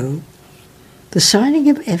show. The signing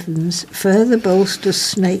of Evans further bolsters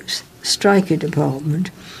Snape's striker department,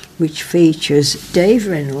 which features Dave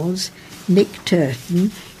Reynolds, Nick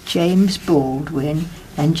Turton, James Baldwin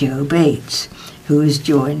and Joe Bates, who has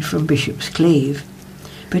joined from Bishop's Cleeve.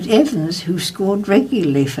 But Evans, who scored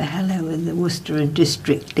regularly for Hallow in the Worcester and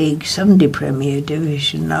District League Sunday Premier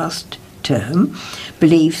Division last term,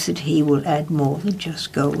 believes that he will add more than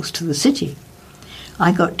just goals to the city.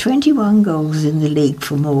 I got 21 goals in the league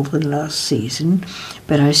for Malvern last season,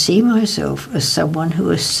 but I see myself as someone who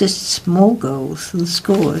assists more goals than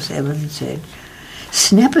scores, Evans said.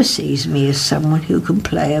 Snapper sees me as someone who can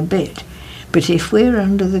play a bit, but if we're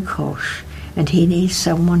under the cosh and he needs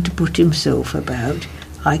someone to put himself about,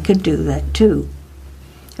 I could do that too.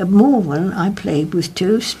 At Malvern, I played with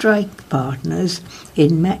two strike partners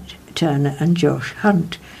in Matt Turner and Josh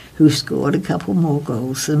Hunt, who scored a couple more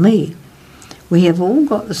goals than me. We have all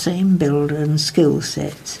got the same build and skill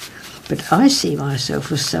sets, but I see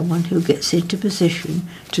myself as someone who gets into position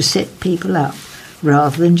to set people up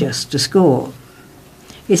rather than just to score.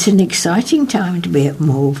 It's an exciting time to be at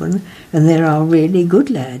Malvern, and there are really good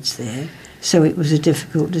lads there, so it was a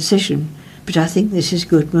difficult decision, but I think this is a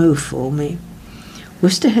good move for me.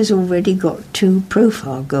 Worcester has already got 2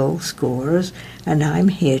 profile goal scorers, and I'm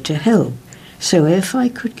here to help, so if I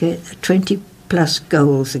could get 20-plus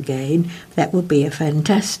goals again, that would be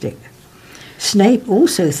fantastic. Snape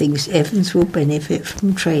also thinks Evans will benefit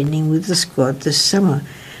from training with the squad this summer,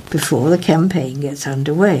 before the campaign gets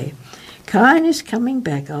underway. Kyan is coming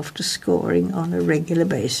back after scoring on a regular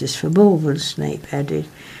basis for Malvern, Snape added.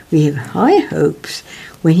 We have high hopes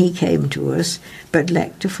when he came to us, but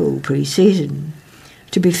lacked a full pre-season.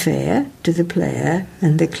 To be fair to the player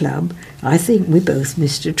and the club, I think we both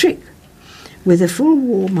missed a trick. With a full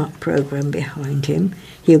warm-up programme behind him,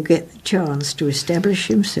 he'll get the chance to establish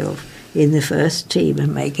himself in the first team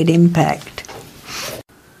and make an impact.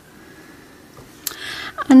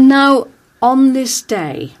 And now, on this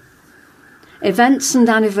day, events and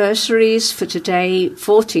anniversaries for today,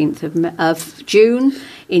 14th of June,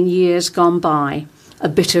 in years gone by, a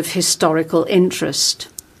bit of historical interest.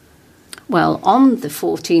 Well, on the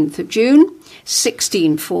 14th of June,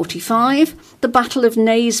 1645, the Battle of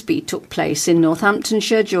Naseby took place in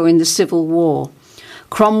Northamptonshire during the Civil War.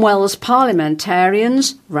 Cromwell's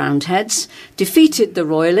parliamentarians, Roundheads, defeated the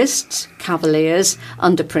Royalists, Cavaliers,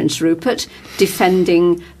 under Prince Rupert,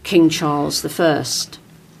 defending King Charles I.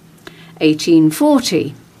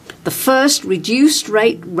 1840, the first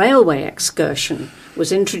reduced-rate railway excursion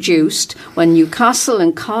was introduced when Newcastle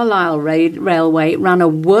and Carlisle Railway ran a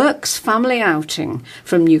works family outing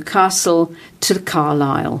from Newcastle to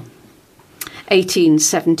Carlisle.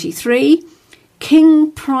 1873,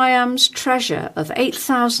 King Priam's treasure of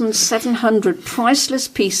 8,700 priceless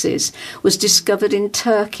pieces was discovered in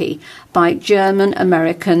Turkey by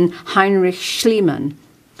German-American Heinrich Schliemann.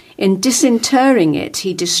 In disinterring it,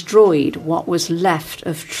 he destroyed what was left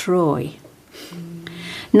of Troy.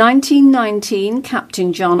 1919,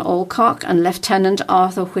 Captain John Alcock and Lieutenant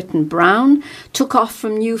Arthur Whitten Brown took off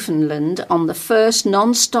from Newfoundland on the first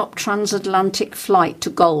non-stop transatlantic flight to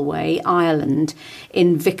Galway, Ireland,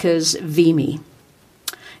 in Vickers Vimy.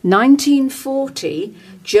 1940,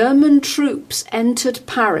 German troops entered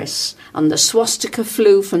Paris and the swastika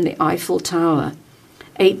flew from the Eiffel Tower.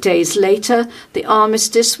 8 days later, the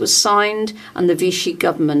armistice was signed and the Vichy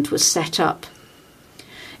government was set up.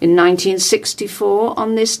 In 1964,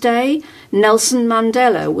 on this day, Nelson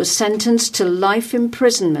Mandela was sentenced to life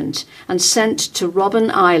imprisonment and sent to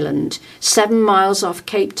Robben Island, 7 miles off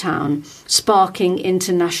Cape Town, sparking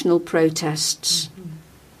international protests.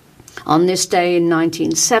 On this day in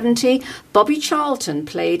 1970, Bobby Charlton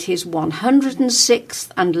played his 106th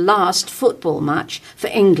and last football match for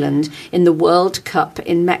England in the World Cup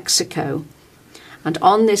in Mexico. And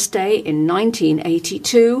on this day in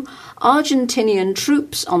 1982, Argentinian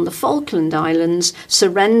troops on the Falkland Islands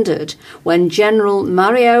surrendered when General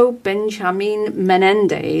Mario Benjamin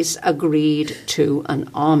Menendez agreed to an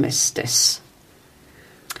armistice.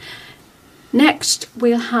 Next,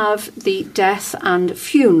 we'll have the death and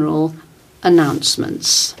funeral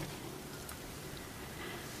announcements.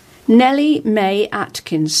 Nellie Mae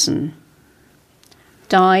Atkinson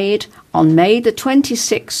died on May the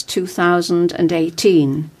 26th,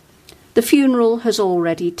 2018. The funeral has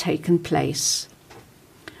already taken place.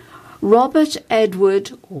 Robert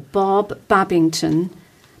Edward, or Bob Babington,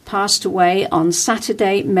 passed away on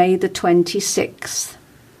Saturday, May the 26th.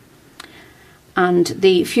 And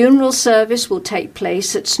the funeral service will take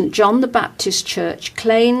place at St John the Baptist Church,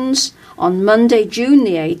 Claines, on Monday, June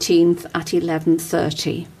the 18th at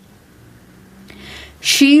 11:30.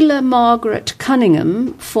 Sheila Margaret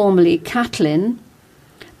Cunningham, formerly Catlin,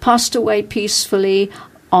 passed away peacefully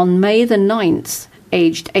on May the 9th,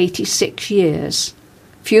 aged 86 years.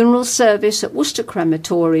 Funeral service at Worcester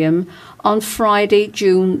Crematorium on Friday,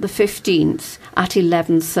 June the 15th at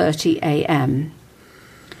 11:30 a.m.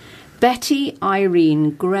 Betty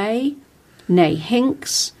Irene Gray, née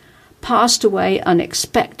Hinks, passed away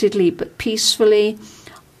unexpectedly but peacefully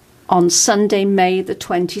on Sunday, May the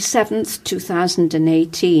 27th,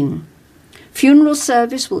 2018. Funeral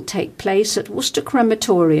service will take place at Worcester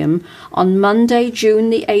Crematorium on Monday, June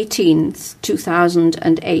the 18th,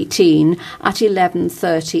 2018 at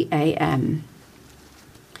 11:30 a.m.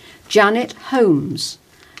 Janet Holmes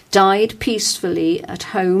died peacefully at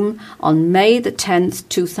home on May the 10th,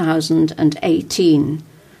 2018.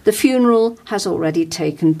 The funeral has already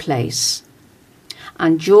taken place.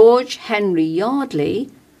 And George Henry Yardley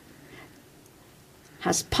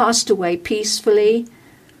has passed away peacefully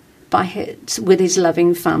with his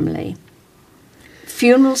loving family.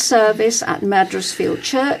 Funeral service at Madresfield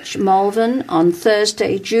Church, Malvern, on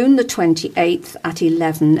Thursday, June the 28th at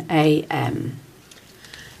 11 a.m.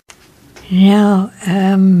 Now,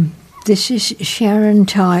 this is Sharon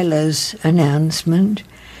Tyler's announcement.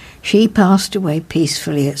 She passed away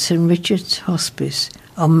peacefully at St Richard's Hospice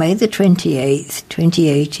on May the 28th,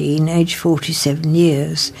 2018, aged 47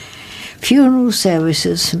 years. Funeral service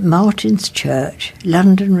at St Martin's Church,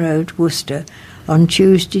 London Road, Worcester, on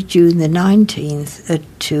Tuesday, June the 19th at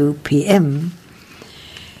 2 p.m.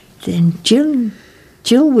 Then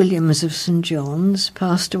Jill Williams of St John's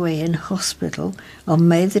passed away in hospital on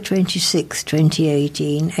May the 26th,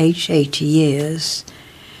 2018, aged 80 years.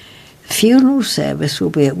 Funeral service will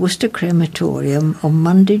be at Worcester Crematorium on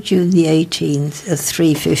Monday, June the 18th at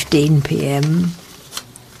 3:15 p.m.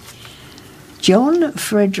 John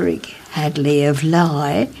Frederick Hadley of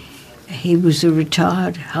Lye, he was a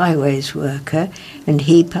retired highways worker, and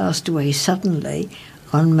he passed away suddenly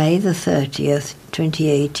on May the 30th,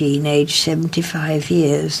 2018, aged 75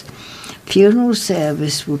 years. Funeral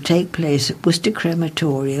service will take place at Worcester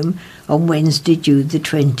Crematorium on Wednesday, June the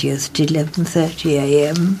 20th at 11:30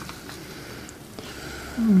 a.m.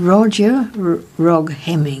 Roger Rog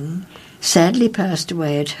Hemming sadly passed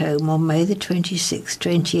away at home on May the 26th,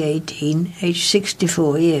 2018, aged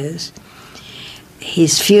 64 years.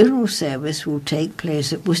 His funeral service will take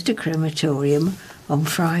place at Worcester Crematorium on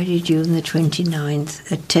Friday, June the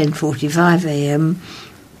 29th at 10:45 a.m.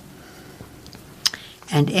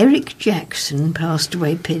 And Eric Jackson passed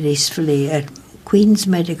away peacefully at Queen's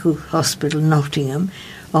Medical Hospital, Nottingham,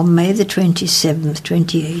 on May the 27th,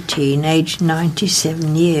 2018, aged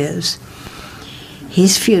 97 years.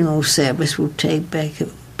 His funeral service will take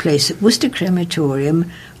place at Worcester Crematorium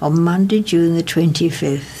on Monday, June the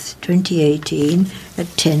 25th, 2018 at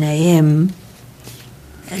 10 a.m.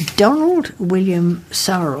 Donald William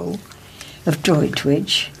Surrell of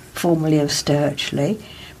Droitwich, formerly of Sturchley,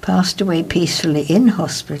 passed away peacefully in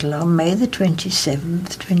hospital on May the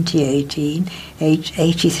 27th, 2018, aged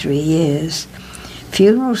 83 years.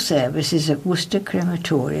 Funeral service is at Worcester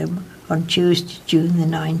Crematorium on Tuesday, June the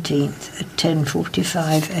 19th at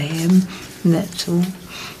 10:45 a.m. And that's all.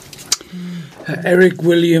 Eric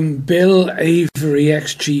William Bill Avery,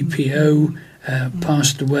 ex-GPO,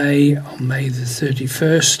 passed away on May the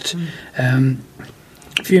 31st.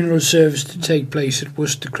 Funeral service to take place at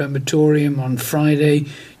Worcester Crematorium on Friday,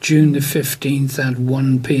 June the 15th at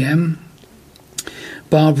 1 p.m.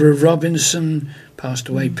 Barbara Robinson passed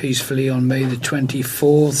away peacefully on May the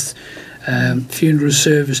 24th. Funeral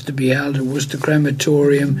service to be held at Worcester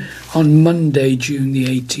Crematorium on Monday, June the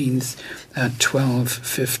 18th at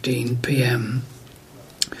 12:15 p.m.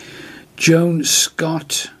 Joan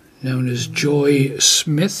Scott, known as Joy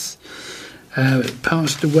Smith,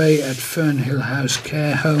 passed away at Fernhill House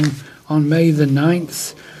Care Home on May the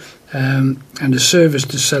 9th, and a service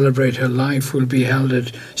to celebrate her life will be held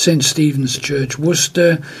at St Stephen's Church,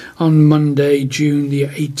 Worcester, on Monday, June the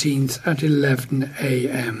 18th at 11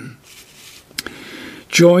 a.m.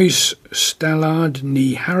 Joyce Stallard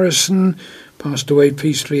Nee Harrison passed away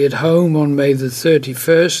peacefully at home on May the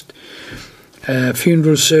 31st.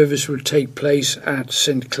 Funeral service will take place at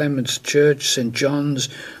St Clement's Church, St John's,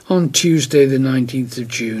 on Tuesday the 19th of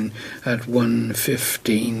June at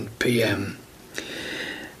 1:15 p.m.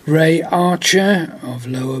 Ray Archer of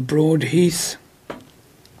Lower Broadheath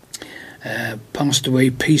passed away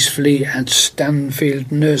peacefully at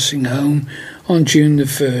Stanfield Nursing Home on June the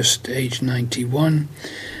 1st, aged 91.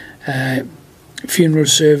 Funeral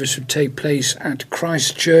service would take place at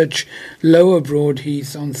Christ Church, Lower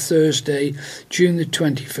Broadheath, on Thursday, June the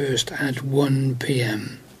 21st at 1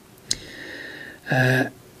 p.m.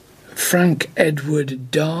 Frank Edward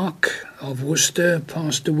Dark of Worcester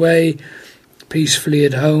passed away peacefully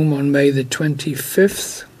at home on May the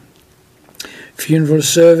 25th. Funeral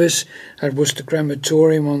service at Worcester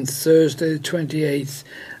Crematorium on Thursday the 28th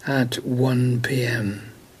at 1 p.m.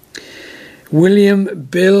 William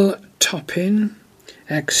Bill Toppin,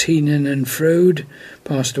 ex-Heenan and Froude,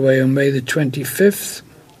 passed away on May the 25th,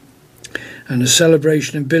 and a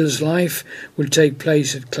celebration of Bill's life will take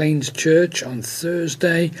place at Claines Church on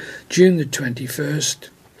Thursday, June the 21st.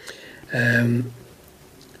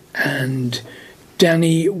 And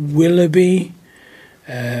Danny Willoughby,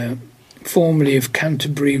 formerly of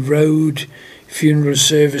Canterbury Road, funeral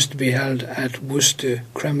service to be held at Worcester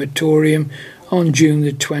Crematorium on June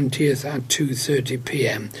the 20th at 2:30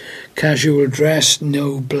 p.m. Casual dress,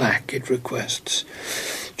 no black, it requests.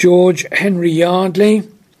 George Henry Yardley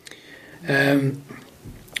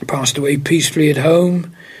passed away peacefully at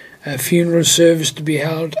home. A funeral service to be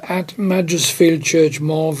held at Madresfield Church,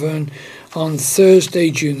 Malvern, on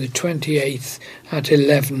Thursday, June the 28th at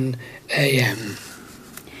 11 a.m.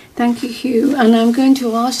 Thank you, Hugh. And I'm going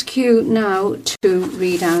to ask you now to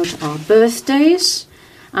read out our birthdays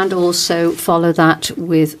and also follow that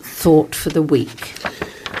with Thought for the Week.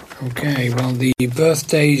 Okay, well, the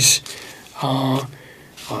birthdays are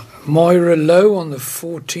Moira Lowe on the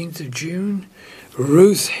 14th of June,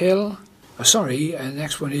 Ruth Hill,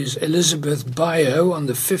 next one is Elizabeth Bio on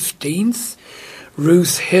the 15th,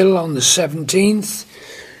 Ruth Hill on the 17th,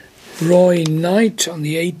 Roy Knight on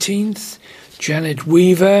the 18th, Janet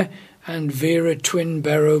Weaver and Vera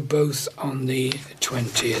Twinbarrow both on the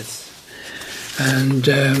 20th. And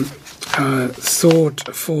our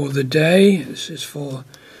thought for the day, this is for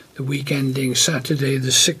the week ending Saturday the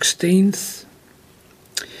 16th.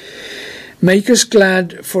 Make us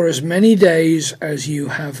glad for as many days as you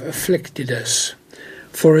have afflicted us,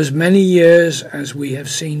 for as many years as we have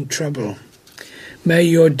seen trouble. May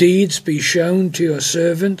your deeds be shown to your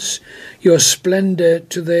servants, your splendour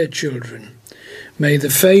to their children. May the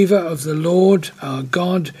favour of the Lord our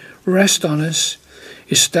God rest on us,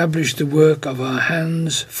 establish the work of our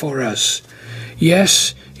hands for us.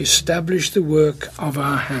 Yes, establish the work of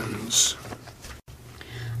our hands.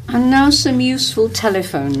 And now some useful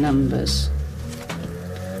telephone numbers.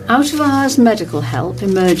 Out of hours medical help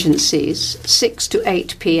emergencies 6 to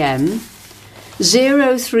 8 p.m.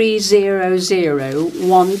 0300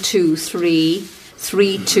 123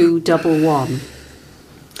 3211.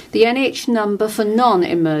 The NH number for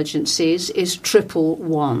non-emergencies is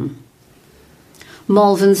 111.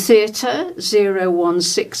 Malvern Theatre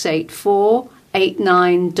 01684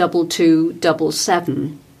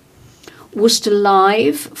 892277. Worcester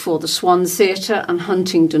Live for the Swan Theatre and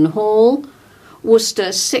Huntingdon Hall,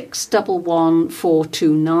 Worcester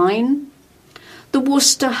 611429. The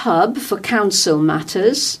Worcester Hub for Council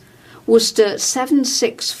Matters, Worcester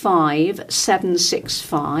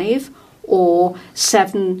 765765 or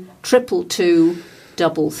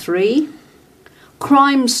 722233.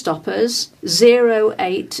 Crime Stoppers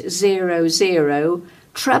 0800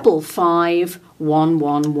 555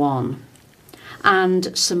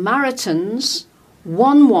 and Samaritans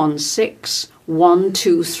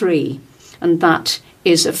 116123, and that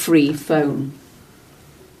is a free phone.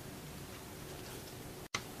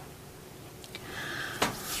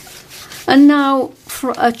 And now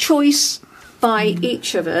for a choice by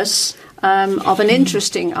each of us of an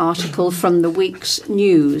interesting article from the week's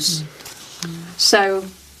news. So,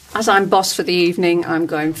 as I'm boss for the evening, I'm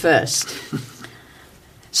going first.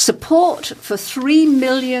 Support for £3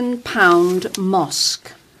 million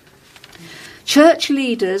mosque. Church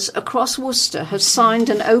leaders across Worcester have signed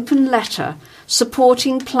an open letter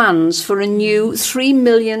supporting plans for a new £3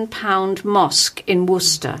 million mosque in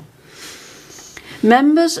Worcester.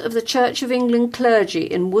 Members of the Church of England clergy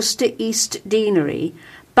in Worcester East Deanery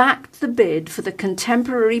backed the bid for the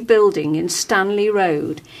contemporary building in Stanley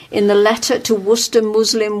Road in the letter to Worcester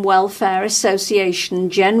Muslim Welfare Association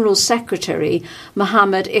General Secretary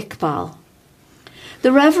Muhammad Iqbal.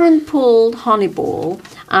 The Reverend Paul Honeyball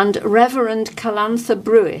and Reverend Calantha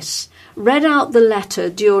Brewis read out the letter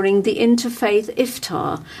during the interfaith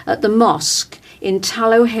iftar at the mosque in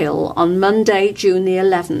Tallow Hill on Monday, June the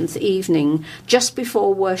 11th evening, just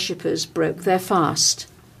before worshippers broke their fast.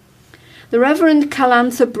 The Reverend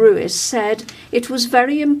Calantha Brewis said it was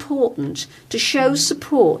very important to show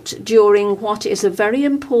support during what is a very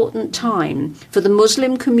important time for the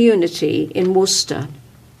Muslim community in Worcester.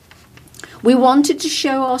 We wanted to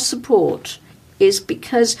show our support is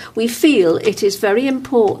because we feel it is very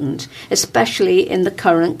important, especially in the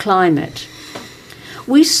current climate.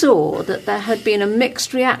 We saw that there had been a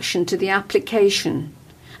mixed reaction to the application,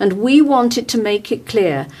 and we wanted to make it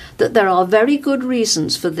clear that there are very good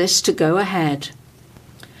reasons for this to go ahead.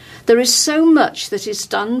 There is so much that is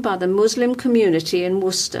done by the Muslim community in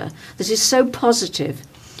Worcester that is so positive,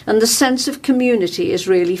 and the sense of community is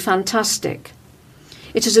really fantastic.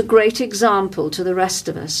 It is a great example to the rest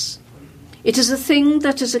of us. It is a thing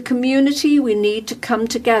that as a community we need to come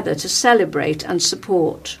together to celebrate and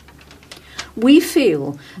support. We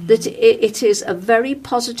feel that it is a very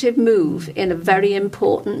positive move in a very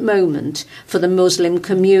important moment for the Muslim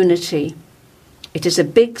community. It is a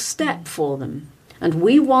big step for them, and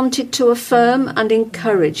we wanted to affirm and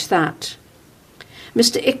encourage that.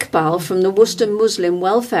 Mr. Iqbal from the Worcester Muslim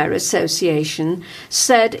Welfare Association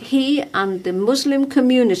said he and the Muslim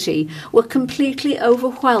community were completely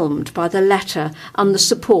overwhelmed by the letter and the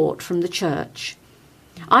support from the church.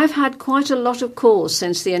 I've had quite a lot of calls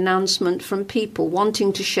since the announcement from people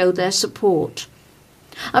wanting to show their support.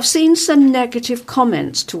 I've seen some negative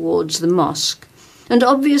comments towards the mosque, and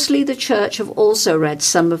obviously the church have also read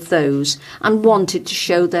some of those and wanted to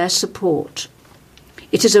show their support.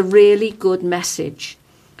 It is a really good message.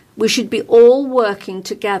 We should be all working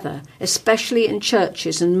together, especially in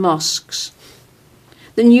churches and mosques.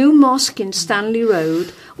 The new mosque in Stanley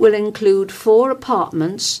Road will include 4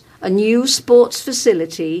 apartments, a new sports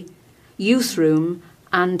facility, youth room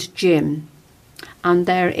and gym. And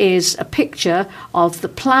there is a picture of the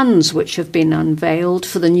plans which have been unveiled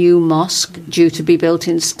for the new mosque due to be built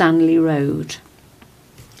in Stanley Road.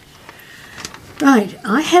 Right,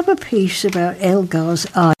 I have a piece about Elgar's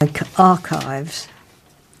archives.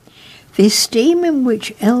 The esteem in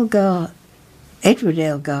which Edward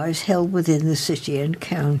Elgar is held within the city and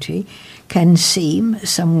county can seem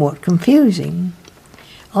somewhat confusing.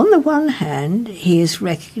 On the one hand, he is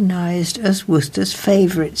recognised as Worcester's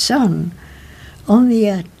favourite son. On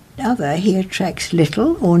the other, he attracts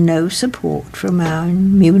little or no support from our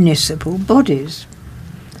municipal bodies.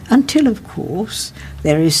 Until, of course,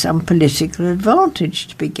 there is some political advantage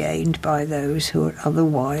to be gained by those who are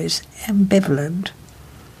otherwise ambivalent.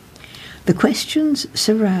 The questions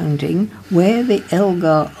surrounding where the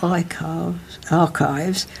Elgar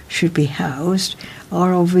archives should be housed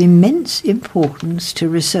are of immense importance to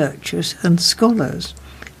researchers and scholars,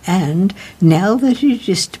 and now that it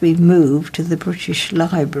is to be moved to the British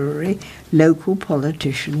Library, local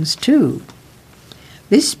politicians too.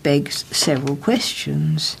 This begs several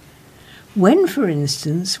questions. When, for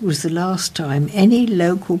instance, was the last time any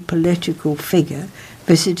local political figure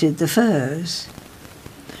visited the Firs?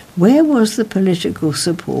 Where was the political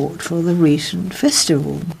support for the recent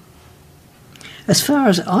festival? As far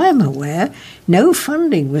as I am aware, no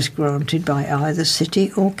funding was granted by either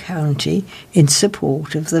city or county in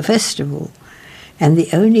support of the festival, and the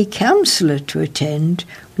only councillor to attend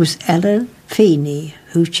was Ellen Feeney,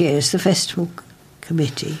 who chairs the festival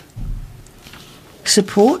committee.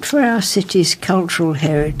 Support for our city's cultural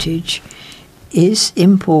heritage is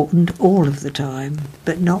important all of the time,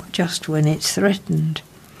 but not just when it's threatened.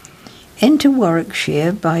 Enter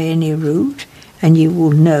Warwickshire by any route, and you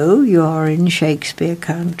will know you are in Shakespeare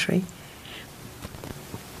country.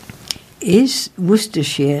 Is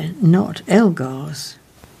Worcestershire not Elgar's?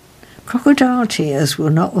 Crocodile tears will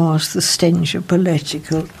not mask the stench of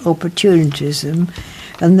political opportunism,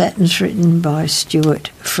 and that is written by Stuart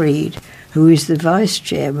Freed, who is the vice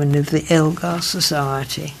chairman of the Elgar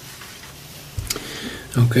Society.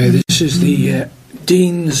 Okay, this is the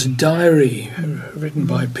Dean's Diary, written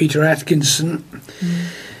by Peter Atkinson.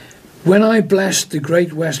 When I blessed the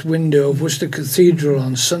great west window of Worcester Cathedral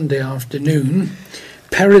on Sunday afternoon,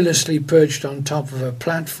 perilously perched on top of a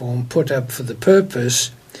platform put up for the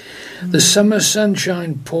purpose, the summer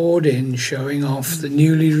sunshine poured in, showing off the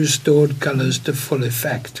newly restored colours to full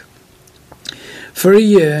effect. For a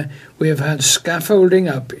year, we have had scaffolding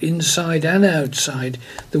up inside and outside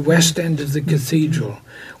the west end of the cathedral,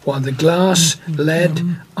 while the glass,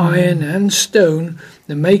 lead, iron and stone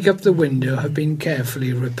that make up the window have been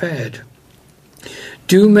carefully repaired.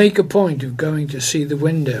 Do make a point of going to see the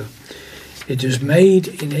window. It was made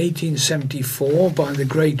in 1874 by the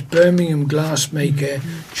great Birmingham glassmaker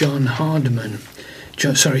John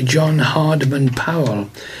Hardiman Powell,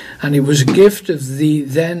 and it was a gift of the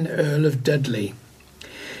then Earl of Dudley.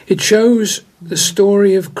 It shows the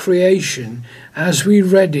story of creation as we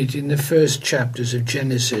read it in the first chapters of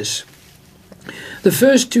Genesis. The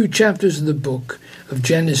first 2 chapters of the book of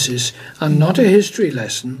Genesis are not a history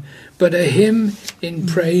lesson, but a hymn in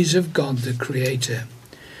praise of God the Creator.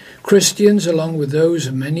 Christians, along with those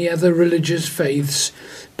of many other religious faiths,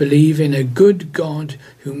 believe in a good God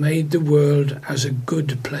who made the world as a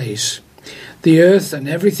good place. The earth and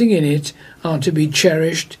everything in it are to be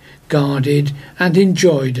cherished, guarded and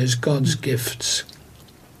enjoyed as God's gifts.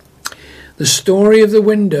 The story of the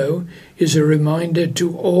window is a reminder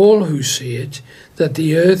to all who see it that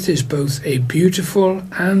the earth is both a beautiful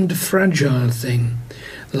and fragile thing,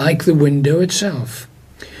 like the window itself.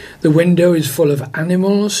 The window is full of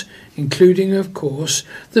animals, including, of course,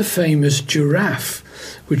 the famous giraffe,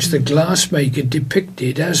 which the glassmaker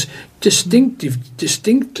depicted as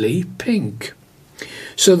distinctly pink.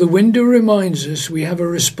 So the window reminds us we have a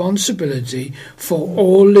responsibility for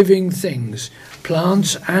all living things,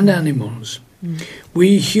 plants and animals.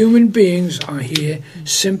 We human beings are here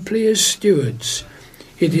simply as stewards.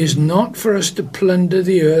 It is not for us to plunder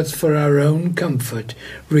the earth for our own comfort,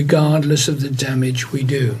 regardless of the damage we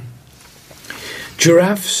do.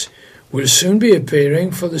 Giraffes will soon be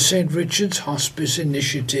appearing for the St. Richard's Hospice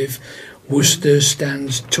initiative, Worcester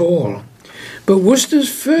Stands Tall. But Worcester's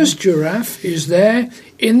first giraffe is there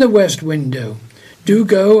in the west window. Do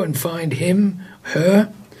go and find him,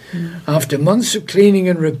 her. After months of cleaning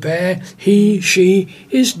and repair, she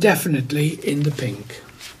is definitely in the pink.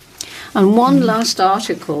 And one last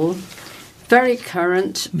article, very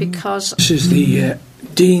current, because... This is the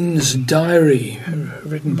Dean's Diary,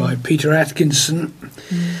 written by Peter Atkinson.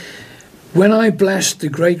 When I blessed the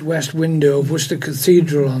great west window of Worcester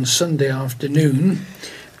Cathedral on Sunday afternoon,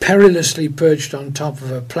 perilously perched on top of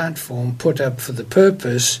a platform put up for the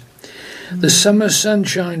purpose, the summer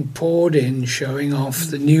sunshine poured in, showing off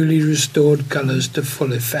the newly restored colours to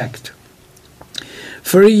full effect.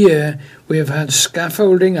 For a year, we have had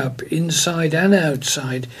scaffolding up inside and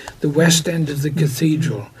outside the west end of the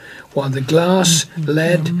cathedral, while the glass,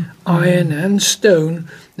 lead, iron and stone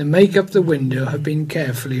that make up the window have been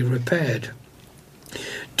carefully repaired.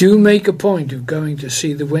 Do make a point of going to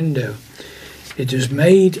see the window. It was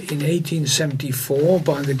made in 1874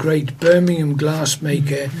 by the great Birmingham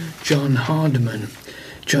glassmaker John Hardiman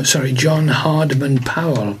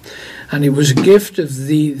Powell, and it was a gift of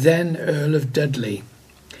the then Earl of Dudley.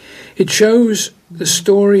 It shows the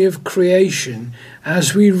story of creation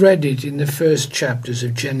as we read it in the first chapters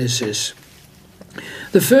of Genesis.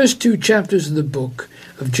 The first 2 chapters of the book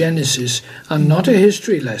of Genesis are not a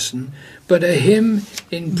history lesson, but a hymn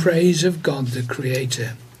in praise of God the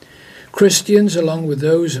Creator. Christians, along with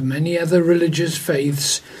those of many other religious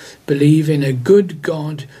faiths, believe in a good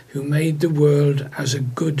God who made the world as a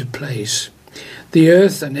good place. The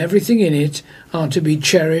earth and everything in it are to be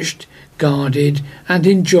cherished, guarded and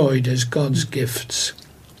enjoyed as God's gifts.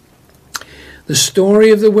 The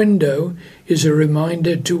story of the window is a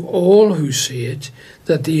reminder to all who see it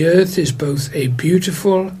that the earth is both a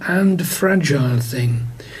beautiful and fragile thing,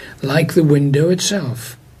 like the window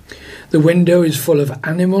itself. The window is full of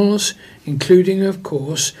animals, including, of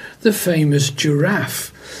course, the famous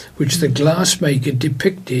giraffe, which the glassmaker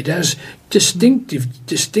depicted as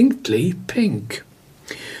distinctly pink.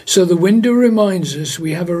 So the window reminds us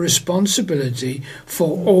we have a responsibility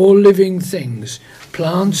for all living things,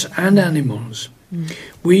 plants and animals.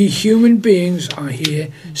 We human beings are here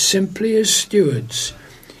simply as stewards.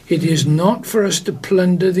 It is not for us to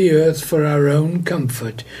plunder the earth for our own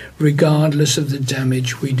comfort, regardless of the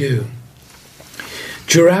damage we do.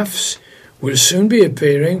 Giraffes will soon be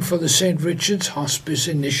appearing for the St. Richard's Hospice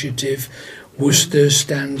initiative, Worcester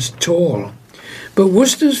Stands Tall. But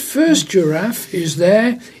Worcester's first giraffe is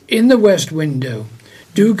there in the west window.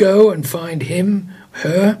 Do go and find him,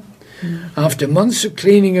 her. After months of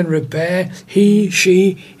cleaning and repair,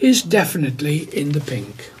 she is definitely in the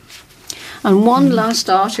pink. And one last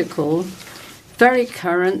article, very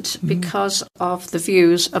current because of the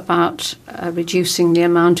views about reducing the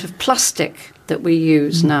amount of plastic that we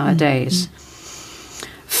use nowadays.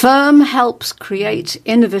 Firm helps create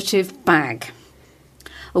innovative bag.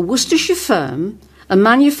 A Worcestershire firm, a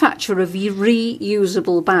manufacturer of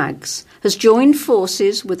reusable bags, has joined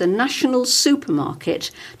forces with a national supermarket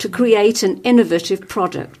to create an innovative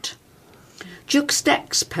product.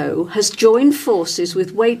 Juxtexpo has joined forces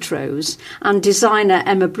with Waitrose and designer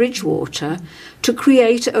Emma Bridgewater to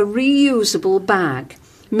create a reusable bag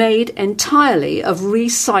made entirely of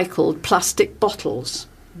recycled plastic bottles.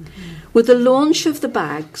 With the launch of the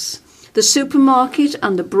bags, the supermarket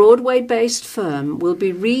and the Broadway-based firm will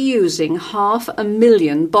be reusing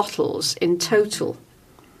 500,000 bottles in total.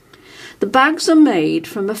 The bags are made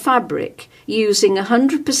from a fabric using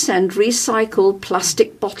 100% recycled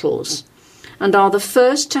plastic bottles and are the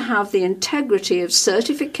first to have the integrity of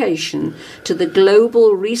certification to the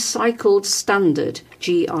Global Recycled Standard,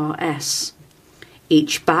 GRS.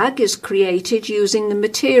 Each bag is created using the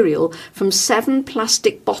material from 7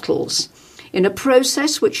 plastic bottles in a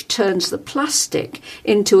process which turns the plastic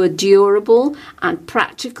into a durable and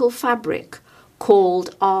practical fabric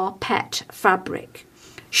called rPET fabric,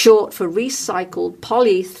 short for recycled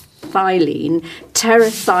polyethylene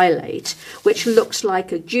terephthalate, which looks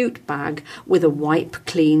like a jute bag with a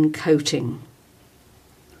wipe-clean coating.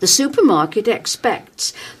 The supermarket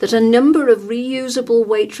expects that a number of reusable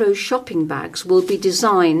Waitrose shopping bags will be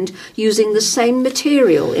designed using the same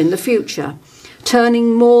material in the future,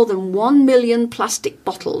 turning more than 1 million plastic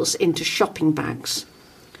bottles into shopping bags.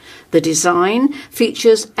 The design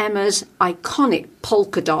features Emma's iconic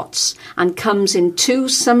polka dots and comes in 2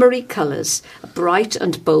 summery colours, a bright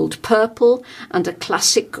and bold purple and a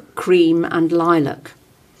classic cream and lilac.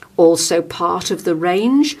 Also part of the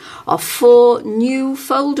range are 4 new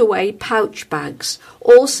fold-away pouch bags,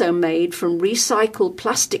 also made from recycled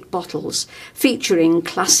plastic bottles, featuring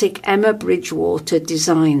classic Emma Bridgewater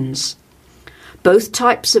designs. Both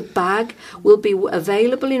types of bag will be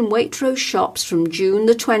available in Waitrose shops from June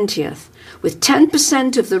the 20th, with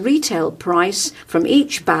 10% of the retail price from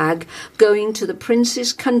each bag going to the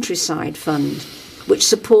Prince's Countryside Fund, which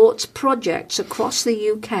supports projects across the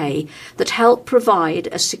UK that help provide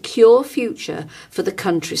a secure future for the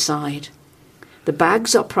countryside. The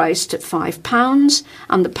bags are priced at £5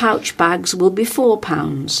 and the pouch bags will be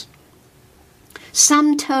 £4.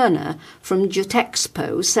 Sam Turner from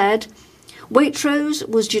Jutexpo said, Waitrose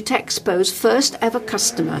was Jutexpo's first ever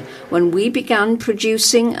customer when we began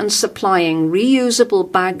producing and supplying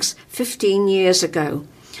reusable bags 15 years ago,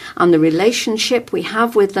 and the relationship we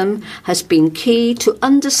have with them has been key to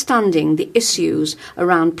understanding the issues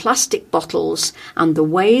around plastic bottles and the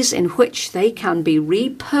ways in which they can be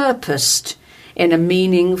repurposed in a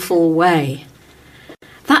meaningful way.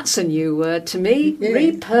 That's a new word to me, yeah.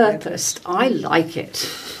 Repurposed. I like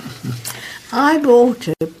it. I bought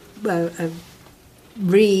a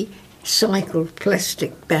recycled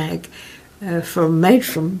plastic bag made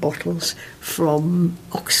from bottles from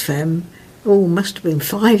Oxfam. Must have been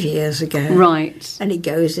 5 years ago. Right. And it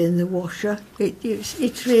goes in the washer.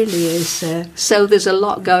 It really is. So there's a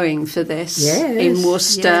lot going for this in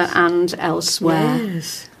Worcester and elsewhere.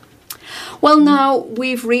 Yes. Well, now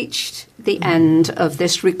we've reached the end of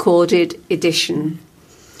this recorded edition.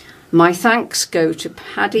 My thanks go to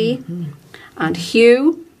Paddy and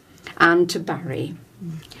Hugh and to Barry.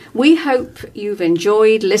 We hope you've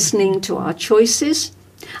enjoyed listening to our choices,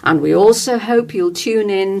 and we also hope you'll tune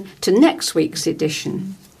in to next week's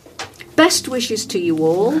edition. Best wishes to you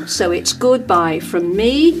all, so it's goodbye from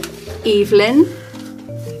me, Evelyn,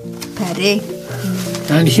 Paddy,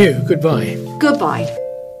 and Hugh. Goodbye. Goodbye.